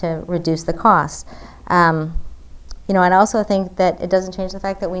to reduce the costs. You know, and I also think that it doesn't change the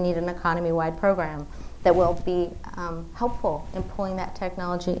fact that we need an economy-wide program that will be helpful in pulling that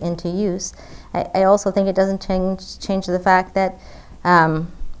technology into use. I also think it doesn't change the fact that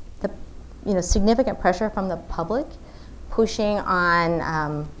significant pressure from the public pushing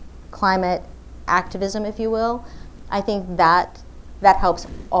on climate activism, if you will. I think that helps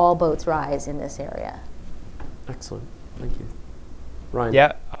all boats rise in this area. Excellent. Thank you. Ryan?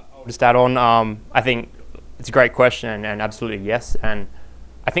 Yeah, I'll just add on. I think it's a great question, and absolutely yes. And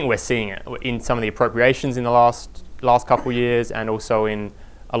I think we're seeing it in some of the appropriations in the last couple of years, and also in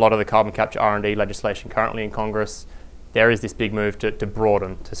a lot of the carbon capture R&D legislation currently in Congress. There is this big move to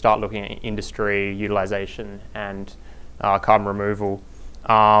broaden, to start looking at industry utilization and carbon removal.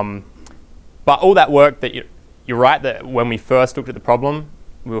 But all that work that you're right that when we first looked at the problem,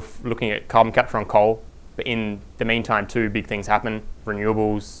 we were looking at carbon capture on coal. But in the meantime, two big things happen: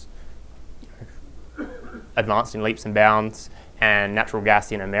 renewables advanced in leaps and bounds, and natural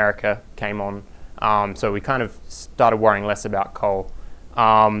gas in America came on. So we kind of started worrying less about coal.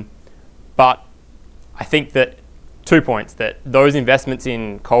 But I think that 2 points, that those investments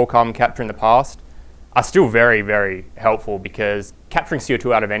in coal carbon capture in the past are still very, very helpful, because capturing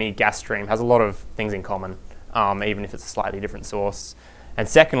CO2 out of any gas stream has a lot of things in common, even if it's a slightly different source. And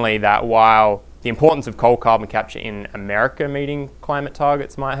secondly, that while the importance of coal carbon capture in America meeting climate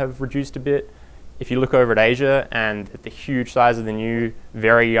targets might have reduced a bit, if you look over at Asia and at the huge size of the new,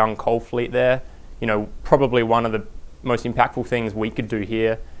 very young coal fleet there, you know, probably one of the most impactful things we could do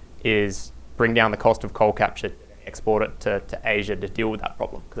here is bring down the cost of coal capture, export it to Asia to deal with that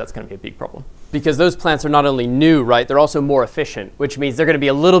problem, because that's going to be a big problem. Because those plants are not only new, right, they're also more efficient, which means they're going to be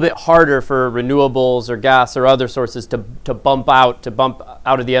a little bit harder for renewables or gas or other sources to bump out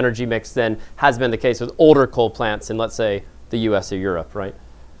of the energy mix than has been the case with older coal plants in, let's say, the US or Europe, right?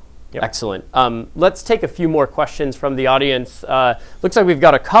 Yep. Excellent. Let's take a few more questions from the audience. Looks like we've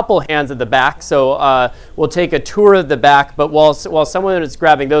got a couple hands at the back, so we'll take a tour of the back. But while someone is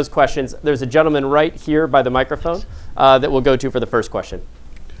grabbing those questions, there's a gentleman right here by the microphone that we'll go to for the first question.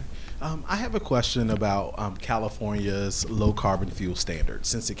 I have a question about California's low carbon fuel standard,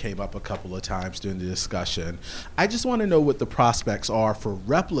 since it came up a couple of times during the discussion. I just want to know what the prospects are for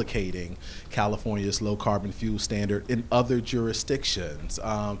replicating California's low carbon fuel standard in other jurisdictions.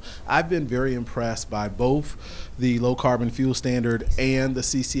 I've been very impressed by both the low carbon fuel standard and the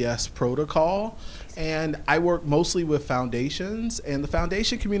CCS protocol. And I work mostly with foundations, and the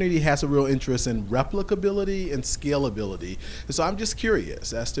foundation community has a real interest in replicability and scalability. And so I'm just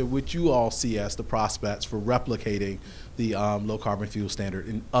curious as to what you all see as the prospects for replicating the low carbon fuel standard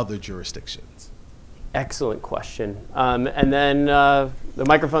in other jurisdictions. Excellent question. And then the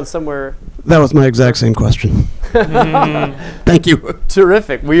microphone somewhere. That was my exact same question. Thank you.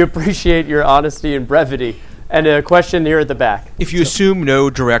 Terrific. We appreciate your honesty and brevity. And a question here at the back. If you assume no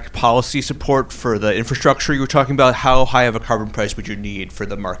direct policy support for the infrastructure you were talking about, how high of a carbon price would you need for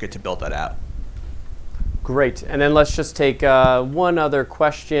the market to build that out? Great. And then let's just take one other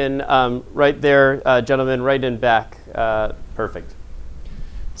question right there, gentleman, right in back. Perfect.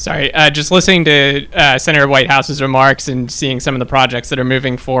 Sorry, just listening to Senator Whitehouse's remarks and seeing some of the projects that are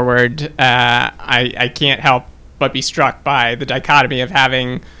moving forward, I can't help but be struck by the dichotomy of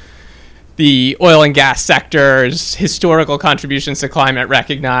having the oil and gas sector's historical contributions to climate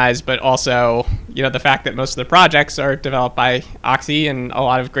recognized, but also, you know, the fact that most of the projects are developed by Oxy and a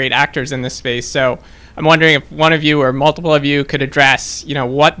lot of great actors in this space. So I'm wondering if one of you or multiple of you could address, you know,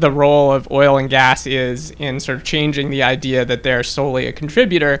 what the role of oil and gas is in sort of changing the idea that they're solely a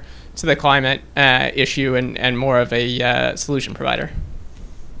contributor to the climate issue and more of a solution provider.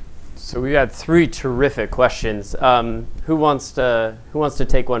 So we had three terrific questions. Who wants to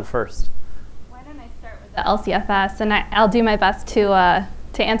take one first? The LCFS, and I'll do my best to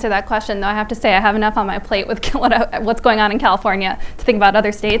answer that question, though I have to say I have enough on my plate with what's going on in California to think about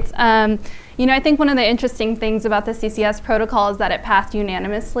other states. You know, I think one of the interesting things about the CCS protocol is that it passed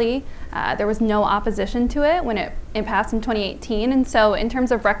unanimously There was no opposition to it when it passed in 2018. And so in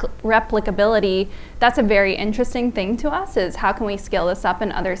terms of replicability, that's a very interesting thing to us, is how can we scale this up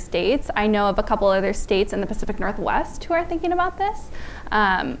in other states? I know of a couple other states in the Pacific Northwest who are thinking about this,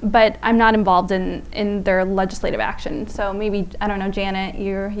 but I'm not involved in their legislative action. So maybe, I don't know, Janet,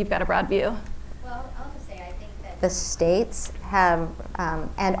 you've got a broad view. Well, I'll just say I think that the states have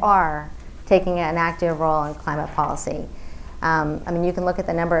and are taking an active role in climate policy. I mean, you can look at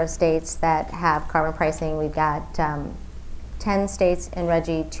the number of states that have carbon pricing. We've got 10 states in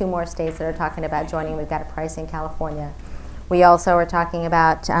RGGI, 2 more states that are talking about joining. We've got a price in California. We also are talking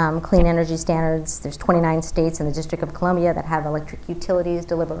about clean energy standards. There's 29 states in the District of Columbia that have electric utilities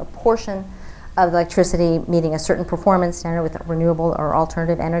deliver a portion of electricity meeting a certain performance standard with renewable or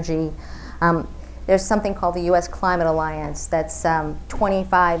alternative energy. There's something called the U.S. Climate Alliance that's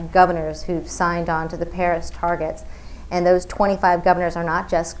 25 governors who've signed on to the Paris targets. And those 25 governors are not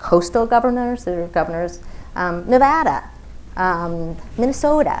just coastal governors, they're governors, Nevada,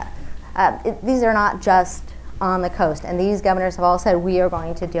 Minnesota. These are not just on the coast. And these governors have all said, we are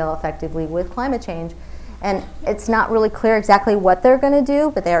going to deal effectively with climate change. And it's not really clear exactly what they're going to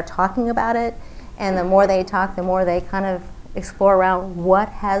do, but they are talking about it. And the more they talk, the more they kind of explore around what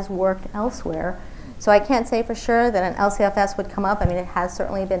has worked elsewhere. So I can't say for sure that an LCFS would come up. I mean, it has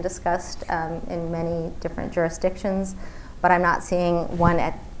certainly been discussed in many different jurisdictions, but I'm not seeing one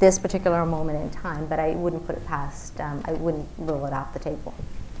at this particular moment in time. But I wouldn't put it past, I wouldn't rule it off the table.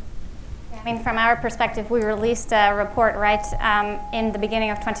 I mean, from our perspective, we released a report in the beginning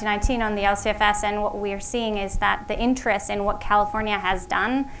of 2019 on the LCFS, and what we are seeing is that the interest in what California has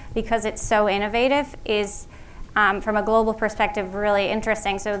done, because it's so innovative, is from a global perspective really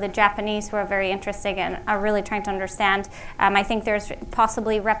interesting. So the Japanese were very interested and are really trying to understand. I think there's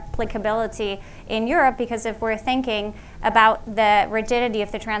possibly replicability in Europe, because if we're thinking about the rigidity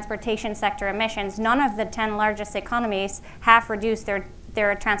of the transportation sector emissions, none of the 10 largest economies have reduced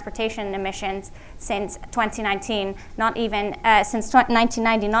their transportation emissions since 2019, not even since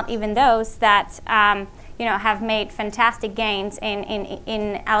 1990, not even those that have made fantastic gains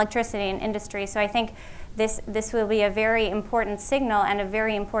in electricity and industry. So I think this will be a very important signal and a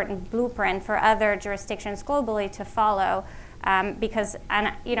very important blueprint for other jurisdictions globally to follow, because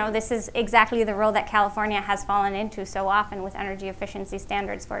this is exactly the role that California has fallen into so often with energy efficiency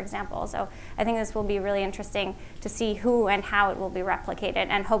standards, for example. So I think this will be really interesting to see who and how it will be replicated,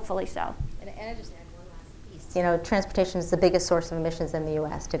 and hopefully so. And I just add one last piece. You know, transportation is the biggest source of emissions in the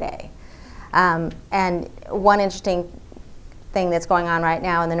U.S. today. And one interesting thing that's going on right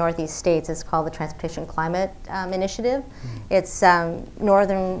now in the Northeast states is called the Transportation Climate Initiative. It's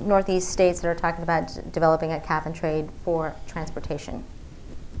Northeast states that are talking about developing a cap and trade for transportation.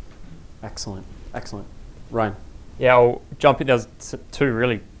 Excellent, excellent. Ryan. Yeah, I'll jump in. There's 2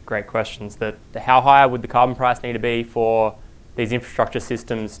 really great questions. How high would the carbon price need to be for these infrastructure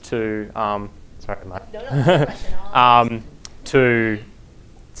systems to, to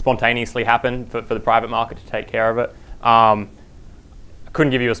spontaneously happen for the private market to take care of it? I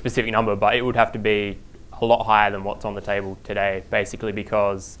couldn't give you a specific number, but it would have to be a lot higher than what's on the table today, basically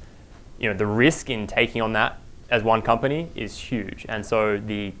because the risk in taking on that as one company is huge, and so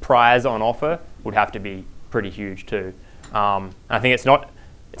the prize on offer would have to be pretty huge too. And I think it's not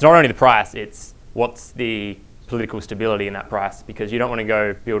only the price; it's what's the political stability in that price, because you don't want to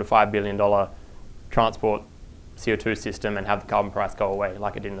go build a $5 billion transport CO2 system and have the carbon price go away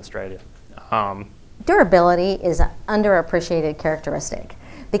like it did in Australia. Durability is an underappreciated characteristic,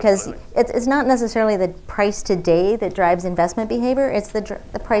 because it's not necessarily the price today that drives investment behavior, it's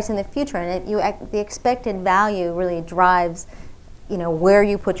the price in the future, and the expected value really drives where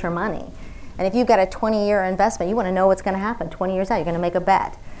you put your money. And if you've got a 20-year investment, you want to know what's going to happen 20 years out. You're going to make a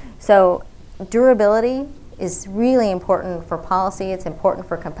bet. So durability is really important for policy, it's important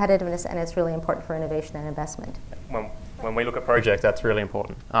for competitiveness, and it's really important for innovation and investment. When we look at projects, that's really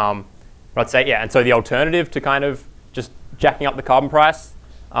important. I'd say, yeah, and so the alternative to kind of just jacking up the carbon price,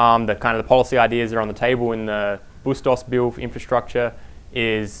 the policy ideas that are on the table in the Bustos bill for infrastructure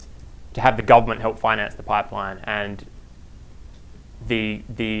is to have the government help finance the pipeline, and the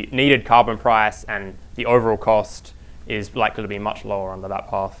needed carbon price and the overall cost is likely to be much lower under that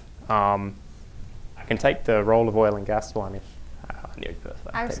path. I can take the role of oil and gas one if I need to.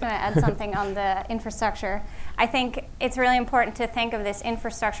 I was going to add something on the infrastructure. I think it's really important to think of this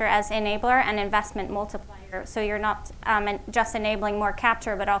infrastructure as enabler and investment multiplier. So you're not just enabling more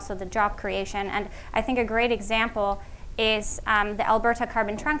capture, but also the job creation. And I think a great example is the Alberta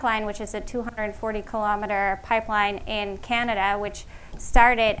Carbon Trunk Line, which is a 240-kilometer pipeline in Canada, which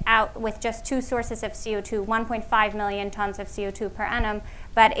started out with just 2 sources of CO2, 1.5 million tons of CO2 per annum,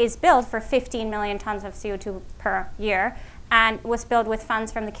 but is built for 15 million tons of CO2 per year, and was built with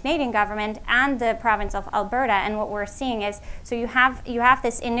funds from the Canadian government and the province of Alberta. And what we're seeing is, so you have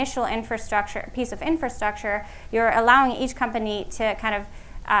this initial piece of infrastructure, you're allowing each company to kind of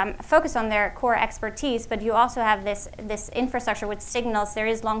focus on their core expertise, but you also have this infrastructure which signals there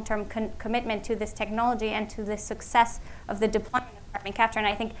is long-term commitment to this technology and to the success of the deployment of carbon capture. And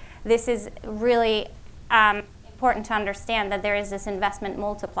I think this is really important to understand, that there is this investment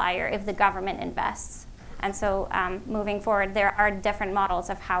multiplier if the government invests. And so moving forward, there are different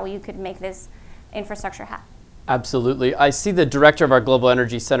models of how you could make this infrastructure happen. Absolutely. I see the director of our Global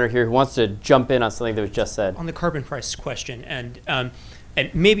Energy Center here who wants to jump in on something that was just said. On the carbon price question, and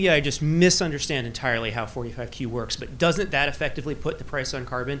maybe I just misunderstand entirely how 45Q works, but doesn't that effectively put the price on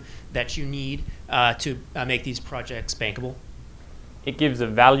carbon that you need to make these projects bankable? It gives a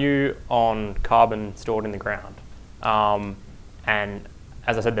value on carbon stored in the ground. And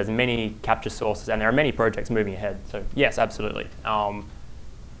as I said, there's many capture sources and there are many projects moving ahead. So yes, absolutely.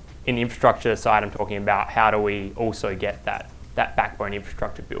 In the infrastructure side, I'm talking about how do we also get that backbone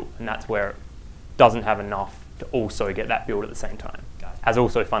infrastructure built, and that's where it doesn't have enough to also get that built at the same time, as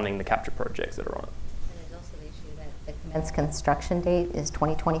also funding the capture projects that are on it. And there's also the issue that the commenced construction date is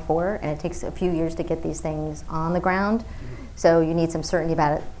 2024, and it takes a few years to get these things on the ground. So you need some certainty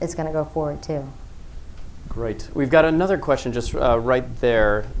about it. It's going to go forward too. Great. We've got another question just right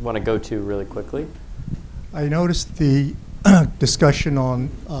there. Want to go to really quickly. I noticed the discussion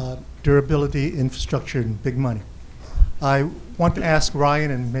on durability, infrastructure, and big money. I want to ask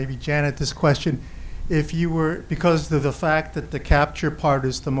Ryan and maybe Janet this question. If you were, because of the fact that the capture part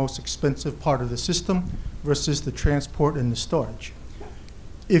is the most expensive part of the system versus the transport and the storage,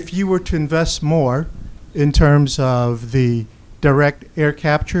 if you were to invest more in terms of the direct air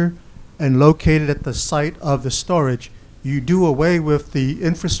capture and located at the site of the storage, you do away with the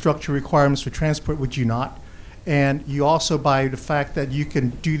infrastructure requirements for transport, would you not? And you also, by the fact that you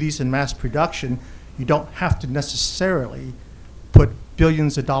can do these in mass production, you don't have to necessarily put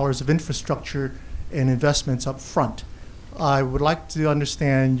billions of dollars of infrastructure and investments up front. I would like to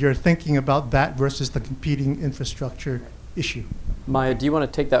understand your thinking about that versus the competing infrastructure issue. Maya, do you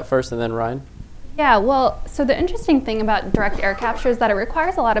want to take that first and then Ryan? Yeah, well, so the interesting thing about direct air capture is that it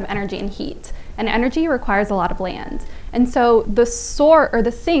requires a lot of energy and heat, and energy requires a lot of land. And so the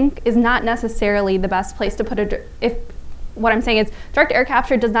sink is not necessarily the best place to put what I'm saying is direct air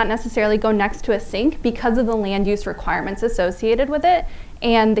capture does not necessarily go next to a sink because of the land use requirements associated with it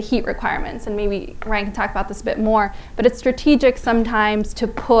and the heat requirements. And maybe Ryan can talk about this a bit more, but it's strategic sometimes to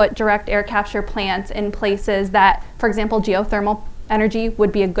put direct air capture plants in places that, for example, geothermal energy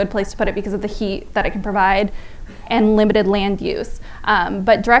would be a good place to put it because of the heat that it can provide and limited land use.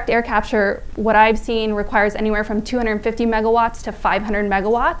 But direct air capture, what I've seen, requires anywhere from 250 megawatts to 500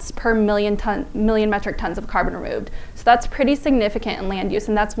 megawatts per million metric tons of carbon removed. So that's pretty significant in land use,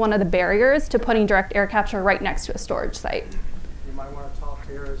 and that's one of the barriers to putting direct air capture right next to a storage site. You might want to talk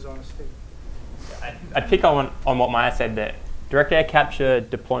to Arizona State. I'd pick on what Maya said, that direct air capture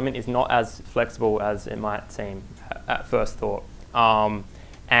deployment is not as flexible as it might seem at first thought.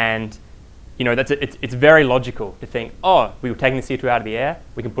 And you know, it's very logical to think, oh, we were taking the CO2 out of the air,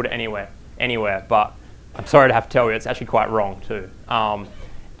 we can put it anywhere. But I'm sorry to have to tell you, it's actually quite wrong too.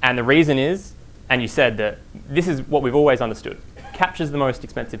 And the reason is, and you said that this is what we've always understood. Capture is the most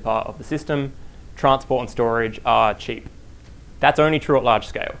expensive part of the system. Transport and storage are cheap. That's only true at large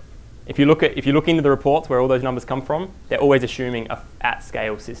scale. If you look into the reports where all those numbers come from, they're always assuming an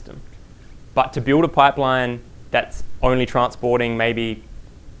at-scale system. But to build a pipeline that's only transporting maybe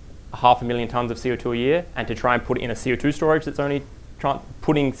 500,000 tons of CO2 a year, and to try and put it in a CO2 storage that's only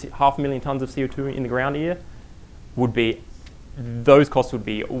putting 500,000 tons of CO2 in the ground a year, those costs would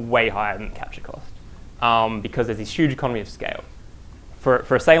be way higher than the capture cost, because there's this huge economy of scale.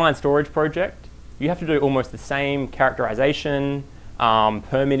 For a saline storage project, you have to do almost the same characterization,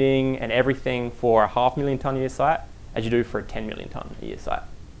 permitting, and everything for a 500,000 ton a year site as you do for a 10 million ton a year site.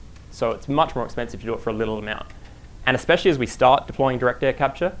 So it's much more expensive to do it for a little amount. And especially as we start deploying direct air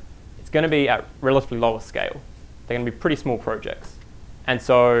capture, it's going to be at relatively lower scale. They're going to be pretty small projects. And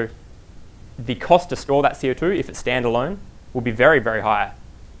so the cost to store that CO2, if it's standalone, will be very, very high.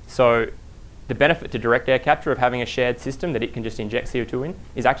 So the benefit to direct air capture of having a shared system that it can just inject CO2 in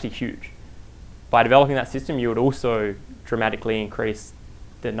is actually huge. By developing that system, you would also dramatically increase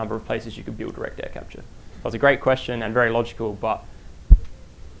the number of places you could build direct air capture. So it's a great question and very logical, but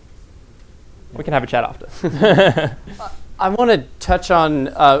We can have a chat after. I want to touch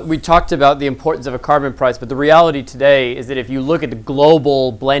on, we talked about the importance of a carbon price, but the reality today is that if you look at the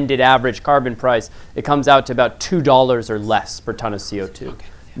global blended average carbon price, it comes out to about $2 or less per ton of CO2. Okay.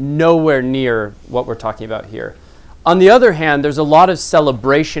 Nowhere near what we're talking about here. On the other hand, there's a lot of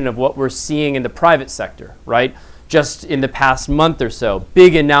celebration of what we're seeing in the private sector, right? Just in the past month or so,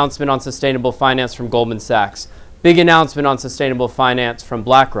 big announcement on sustainable finance from Goldman Sachs, big announcement on sustainable finance from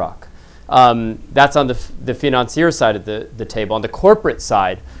BlackRock. That's on the financier side of the table. On the corporate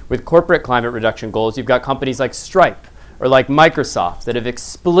side, with corporate climate reduction goals, you've got companies like Stripe or like Microsoft that have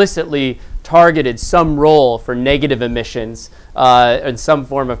explicitly targeted some role for negative emissions and some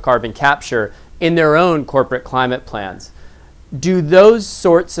form of carbon capture in their own corporate climate plans. Do those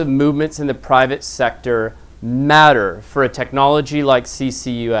sorts of movements in the private sector matter for a technology like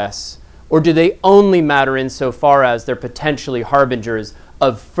CCUS, or do they only matter insofar as they're potentially harbingers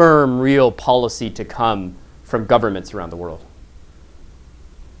of firm, real policy to come from governments around the world?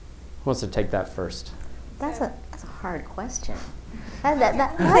 Who wants to take that first? That's a hard question.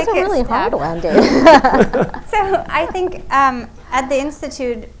 That's a really hard one, Dave. So I think at the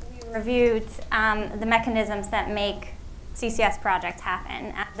Institute, we reviewed the mechanisms that make CCS projects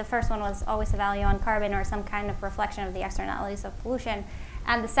happen. The first one was always a value on carbon or some kind of reflection of the externalities of pollution.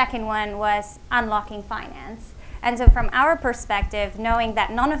 And the second one was unlocking finance. And so from our perspective, knowing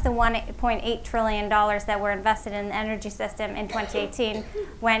that none of the $1.8 trillion that were invested in the energy system in 2018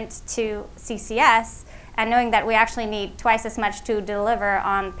 went to CCS, and knowing that we actually need twice as much to deliver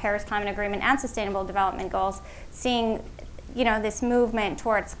on Paris Climate Agreement and Sustainable Development Goals, seeing this movement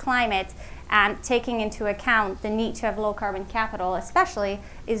towards climate and taking into account the need to have low carbon capital especially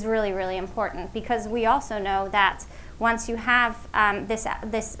is really, really important, because we also know that once you have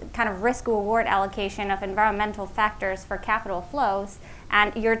this kind of risk-reward allocation of environmental factors for capital flows,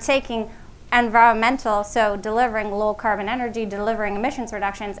 and you're taking environmental, so delivering low carbon energy, delivering emissions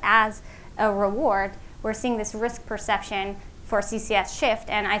reductions as a reward, we're seeing this risk perception for CCS shift.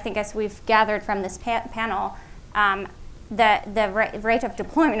 And I think as we've gathered from this panel, the rate of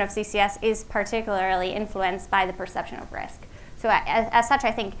deployment of CCS is particularly influenced by the perception of risk. So as such,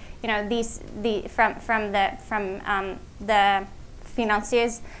 I think from the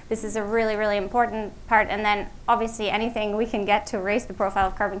financiers, this is a really, really important part. And then obviously anything we can get to raise the profile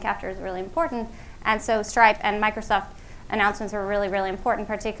of carbon capture is really important. And so Stripe and Microsoft announcements were really, really important,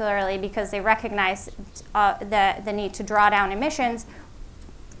 particularly because they recognize the need to draw down emissions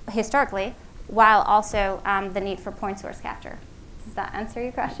historically, while also the need for point source capture. Does that answer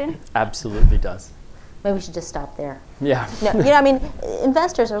your question? Absolutely does. Maybe we should just stop there. Yeah. No, I mean,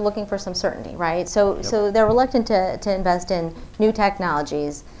 investors are looking for some certainty, right? So, so they're reluctant to invest in new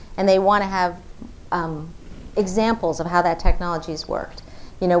technologies, and they want to have examples of how that technology's worked.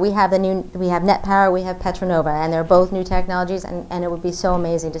 We have Net Power, we have Petronova, and they're both new technologies, and it would be so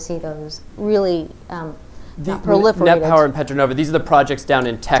amazing to see those really proliferated. Net Power and Petronova, these are the projects down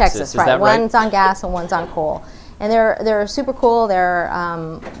in Texas, is right. that right? One's on gas and one's on coal. And they're super cool. They're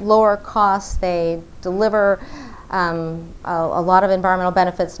lower costs. They deliver a lot of environmental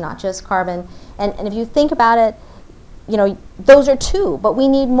benefits, not just carbon. And if you think about it, those are two, but we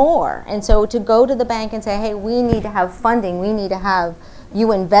need more. And so to go to the bank and say, hey, we need to have funding. We need to have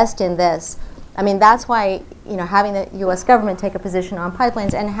you invest in this. I mean, that's why having the U.S. government take a position on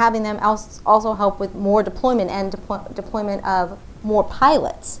pipelines and having them also help with more deployment and deployment of more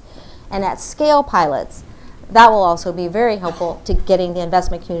pilots and at scale pilots. That will also be very helpful to getting the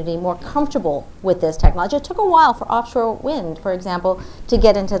investment community more comfortable with this technology. It took a while for offshore wind, for example, to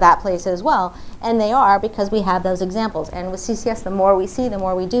get into that place as well. And they are, because we have those examples. And with CCS, the more we see, the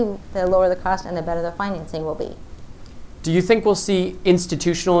more we do, the lower the cost and the better the financing will be. Do you think we'll see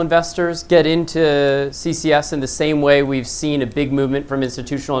institutional investors get into CCS in the same way we've seen a big movement from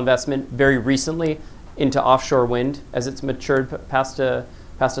institutional investment very recently into offshore wind as it's matured past a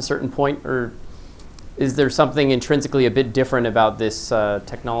certain point? Or is there something intrinsically a bit different about this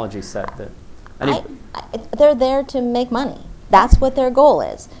technology set? They're there to make money. That's what their goal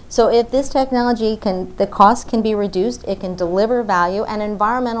is. So if this technology the cost can be reduced, it can deliver value, and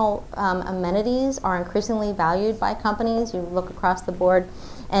environmental amenities are increasingly valued by companies. You look across the board,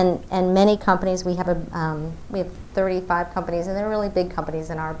 and many companies, we have 35 companies, and they're really big companies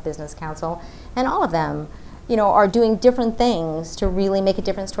in our business council, and all of them are doing different things to really make a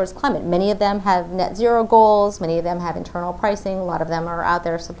difference towards climate. Many of them have net zero goals, many of them have internal pricing, a lot of them are out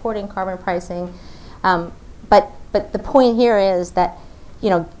there supporting carbon pricing. But the point here is that,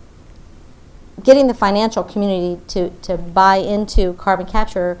 getting the financial community to buy into carbon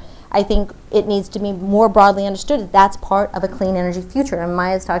capture I think it needs to be more broadly understood that that's part of a clean energy future. And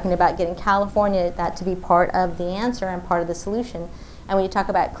Maya's talking about getting California that to be part of the answer and part of the solution. And when you talk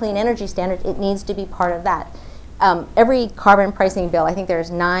about clean energy standards, it needs to be part of that. Every carbon pricing bill, I think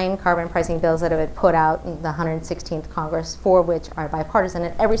there's 9 carbon pricing bills that have been put out in the 116th Congress, 4 of which are bipartisan,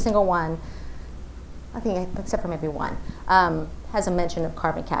 and every single one, I think except for maybe one, has a mention of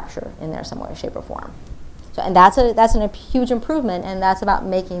carbon capture in there some way, shape, or form. So, and that's a huge improvement, and that's about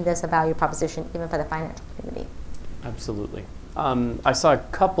making this a value proposition even for the financial community. Absolutely. I saw a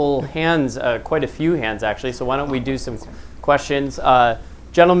couple hands, quite a few hands actually, so why don't we do some questions.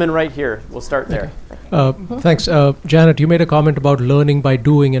 Gentleman right here, we'll start there. Thanks. Janet, you made a comment about learning by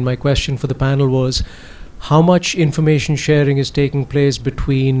doing, and my question for the panel was, how much information sharing is taking place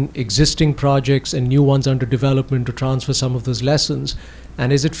between existing projects and new ones under development to transfer some of those lessons?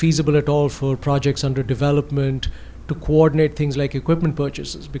 And is it feasible at all for projects under development to coordinate things like equipment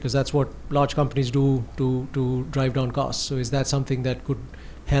purchases? Because that's what large companies do to drive down costs. So is that something that could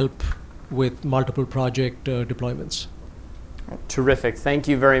help with multiple project deployments? Terrific. Thank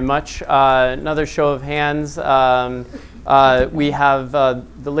you very much. Another show of hands. We have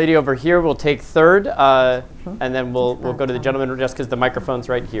the lady over here will take third, and then we'll go to the gentleman just because the microphone's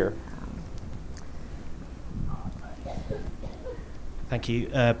right here. Thank you.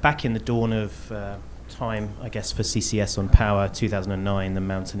 Back in the dawn of time, I guess, for CCS on power, 2009, the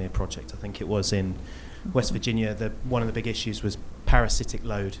Mountaineer project, I think it was in West Virginia, one of the big issues was parasitic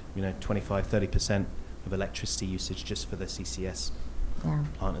load, 25–30% of electricity usage just for the CCS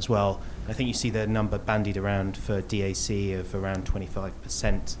plant as well. I think you see the number bandied around for DAC of around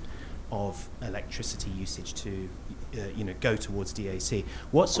 25% of electricity usage to go towards DAC.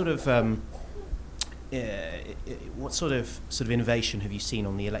 What sort of innovation have you seen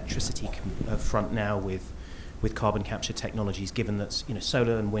on the electricity front now with carbon capture technologies, given that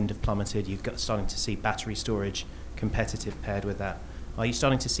solar and wind have plummeted? You're starting to see battery storage competitive paired with that. Are you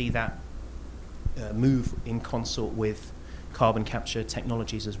starting to see that move in consort with carbon capture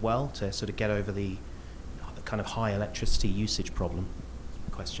technologies as well to sort of get over the kind of high electricity usage problem?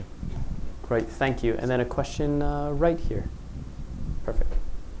 Question. Great, thank you. And then a question right here. Perfect.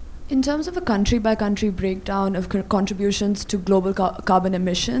 In terms of a country-by-country breakdown of contributions to global carbon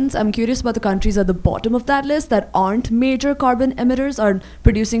emissions, I'm curious about the countries at the bottom of that list that aren't major carbon emitters, are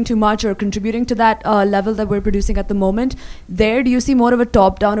producing too much or contributing to that level that we're producing at the moment. There, do you see more of a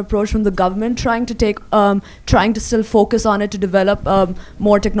top-down approach from the government trying to still focus on it to develop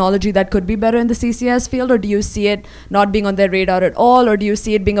more technology that could be better in the CCS field, or do you see it not being on their radar at all, or do you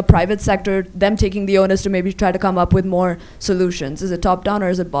see it being a private sector, them taking the onus to maybe try to come up with more solutions? Is it top-down or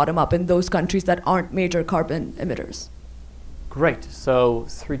is it bottom-up in those countries that aren't major carbon emitters? Great. So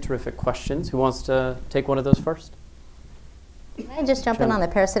 3 terrific questions. Who wants to take one of those first? Can I just jump in on the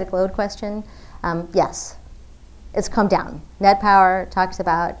parasitic load question? Yes, it's come down. Net Power talks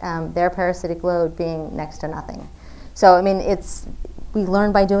about their parasitic load being next to nothing. So, I mean, we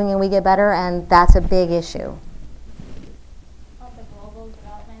learn by doing and we get better, and that's a big issue. Of the global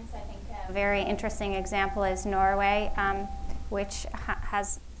developments, I think a very interesting example is Norway, which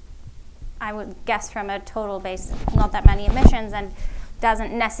has, I would guess from a total base, not that many emissions and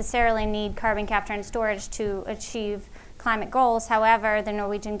doesn't necessarily need carbon capture and storage to achieve climate goals. However, the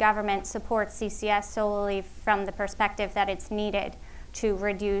Norwegian government supports CCS solely from the perspective that it's needed to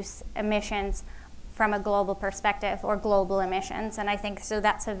reduce emissions from a global perspective, or global emissions. And I think so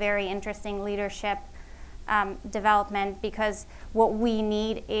that's a very interesting leadership development, because what we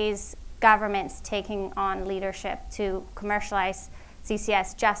need is governments taking on leadership to commercialize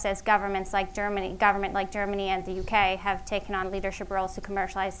CCS, just as government like Germany and the UK have taken on leadership roles to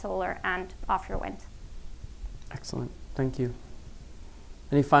commercialize solar and offshore wind. Excellent, thank you.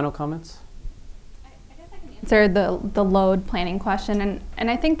 Any final comments? Answer the load planning question,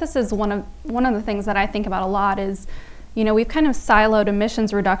 and I think this is one of the things that I think about a lot is, we've kind of siloed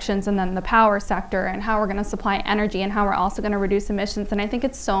emissions reductions and then the power sector and how we're going to supply energy and how we're also going to reduce emissions. And I think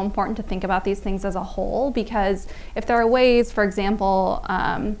it's so important to think about these things as a whole, because if there are ways, for example,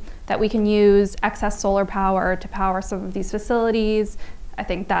 that we can use excess solar power to power some of these facilities, I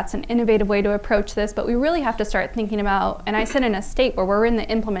think that's an innovative way to approach this. But we really have to start thinking about, and I sit in a state where we're in the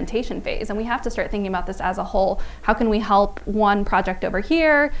implementation phase, and we have to start thinking about this as a whole. How can we help one project over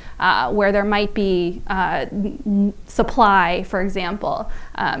here where there might be supply, for example?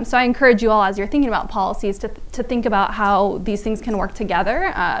 So I encourage you all, as you're thinking about policies, to think about how these things can work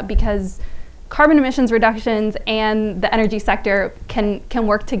together, because carbon emissions reductions and the energy sector can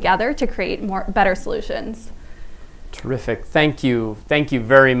work together to create better solutions. Terrific. Thank you. Thank you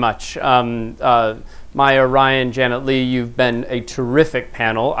very much. Maya, Ryan, Janet Lee, you've been a terrific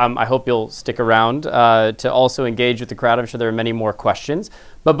panel. I hope you'll stick around to also engage with the crowd. I'm sure there are many more questions.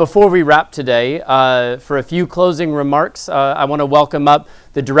 But before we wrap today, for a few closing remarks, I want to welcome up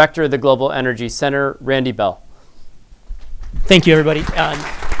the Director of the Global Energy Center, Randy Bell. Thank you, everybody.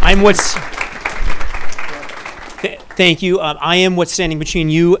 Thank you. I am what's standing between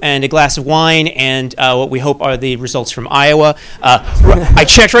you and a glass of wine and what we hope are the results from Iowa. I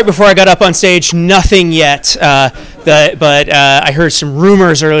checked right before I got up on stage, nothing yet. But I heard some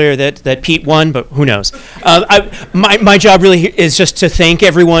rumors earlier that Pete won, but who knows? My job really is just to thank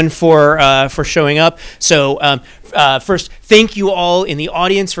everyone for showing up. So first, thank you all in the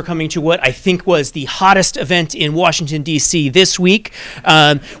audience for coming to what I think was the hottest event in Washington, D.C. this week.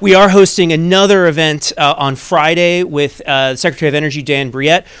 We are hosting another event on Friday with Secretary of Energy Dan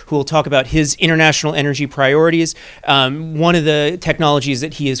Briette, who will talk about his international energy priorities. One of the technologies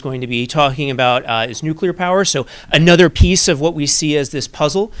that he is going to be talking about is nuclear power. So another piece of what we see as this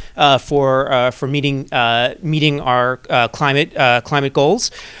puzzle for meeting our climate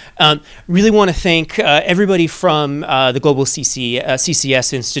goals. Really want to thank everybody from the Global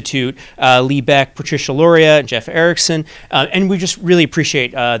CCS Institute, Lee Beck, Patricia Loria, and Jeff Erickson, and we just really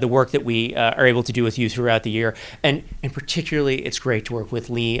appreciate the work that we are able to do with you throughout the year, and particularly it's great to work with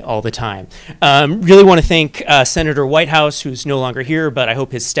Lee all the time. Really want to thank Senator Whitehouse, who's no longer here, but I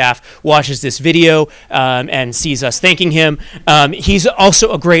hope his staff watches this video and sees us thanking him. He's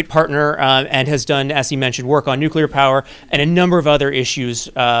also a great partner and has done, as he mentioned, work on nuclear power and a number of other issues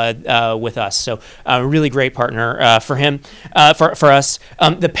with us. So a really great partner for him, for us.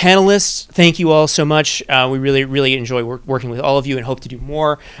 The panelists, thank you all so much. We really enjoy working with all of you and hope to do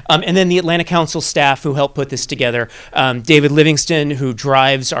more. And then the Atlantic Council staff who helped put this together. David Livingston, who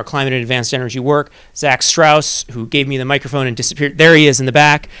drives our climate and advanced energy work. Zach Strauss, who gave me the microphone and disappeared. There he is in the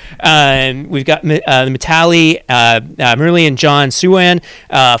back. We've got Mitali, Murli and John Suwan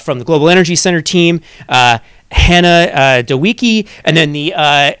from the Global Energy Center team. Hannah Dawicki, and then the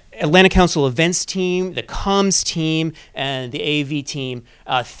Atlantic Council events team, the comms team, and the AV team.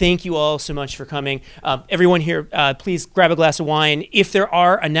 Thank you all so much for coming. Everyone here, please grab a glass of wine. If there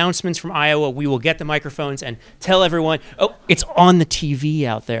are announcements from Iowa, we will get the microphones and tell everyone, oh, it's on the TV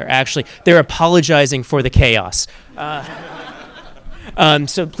out there, actually. They're apologizing for the chaos.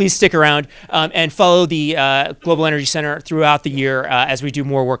 So please stick around and follow the Global Energy Center throughout the year as we do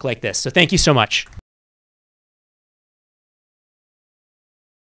more work like this. So thank you so much.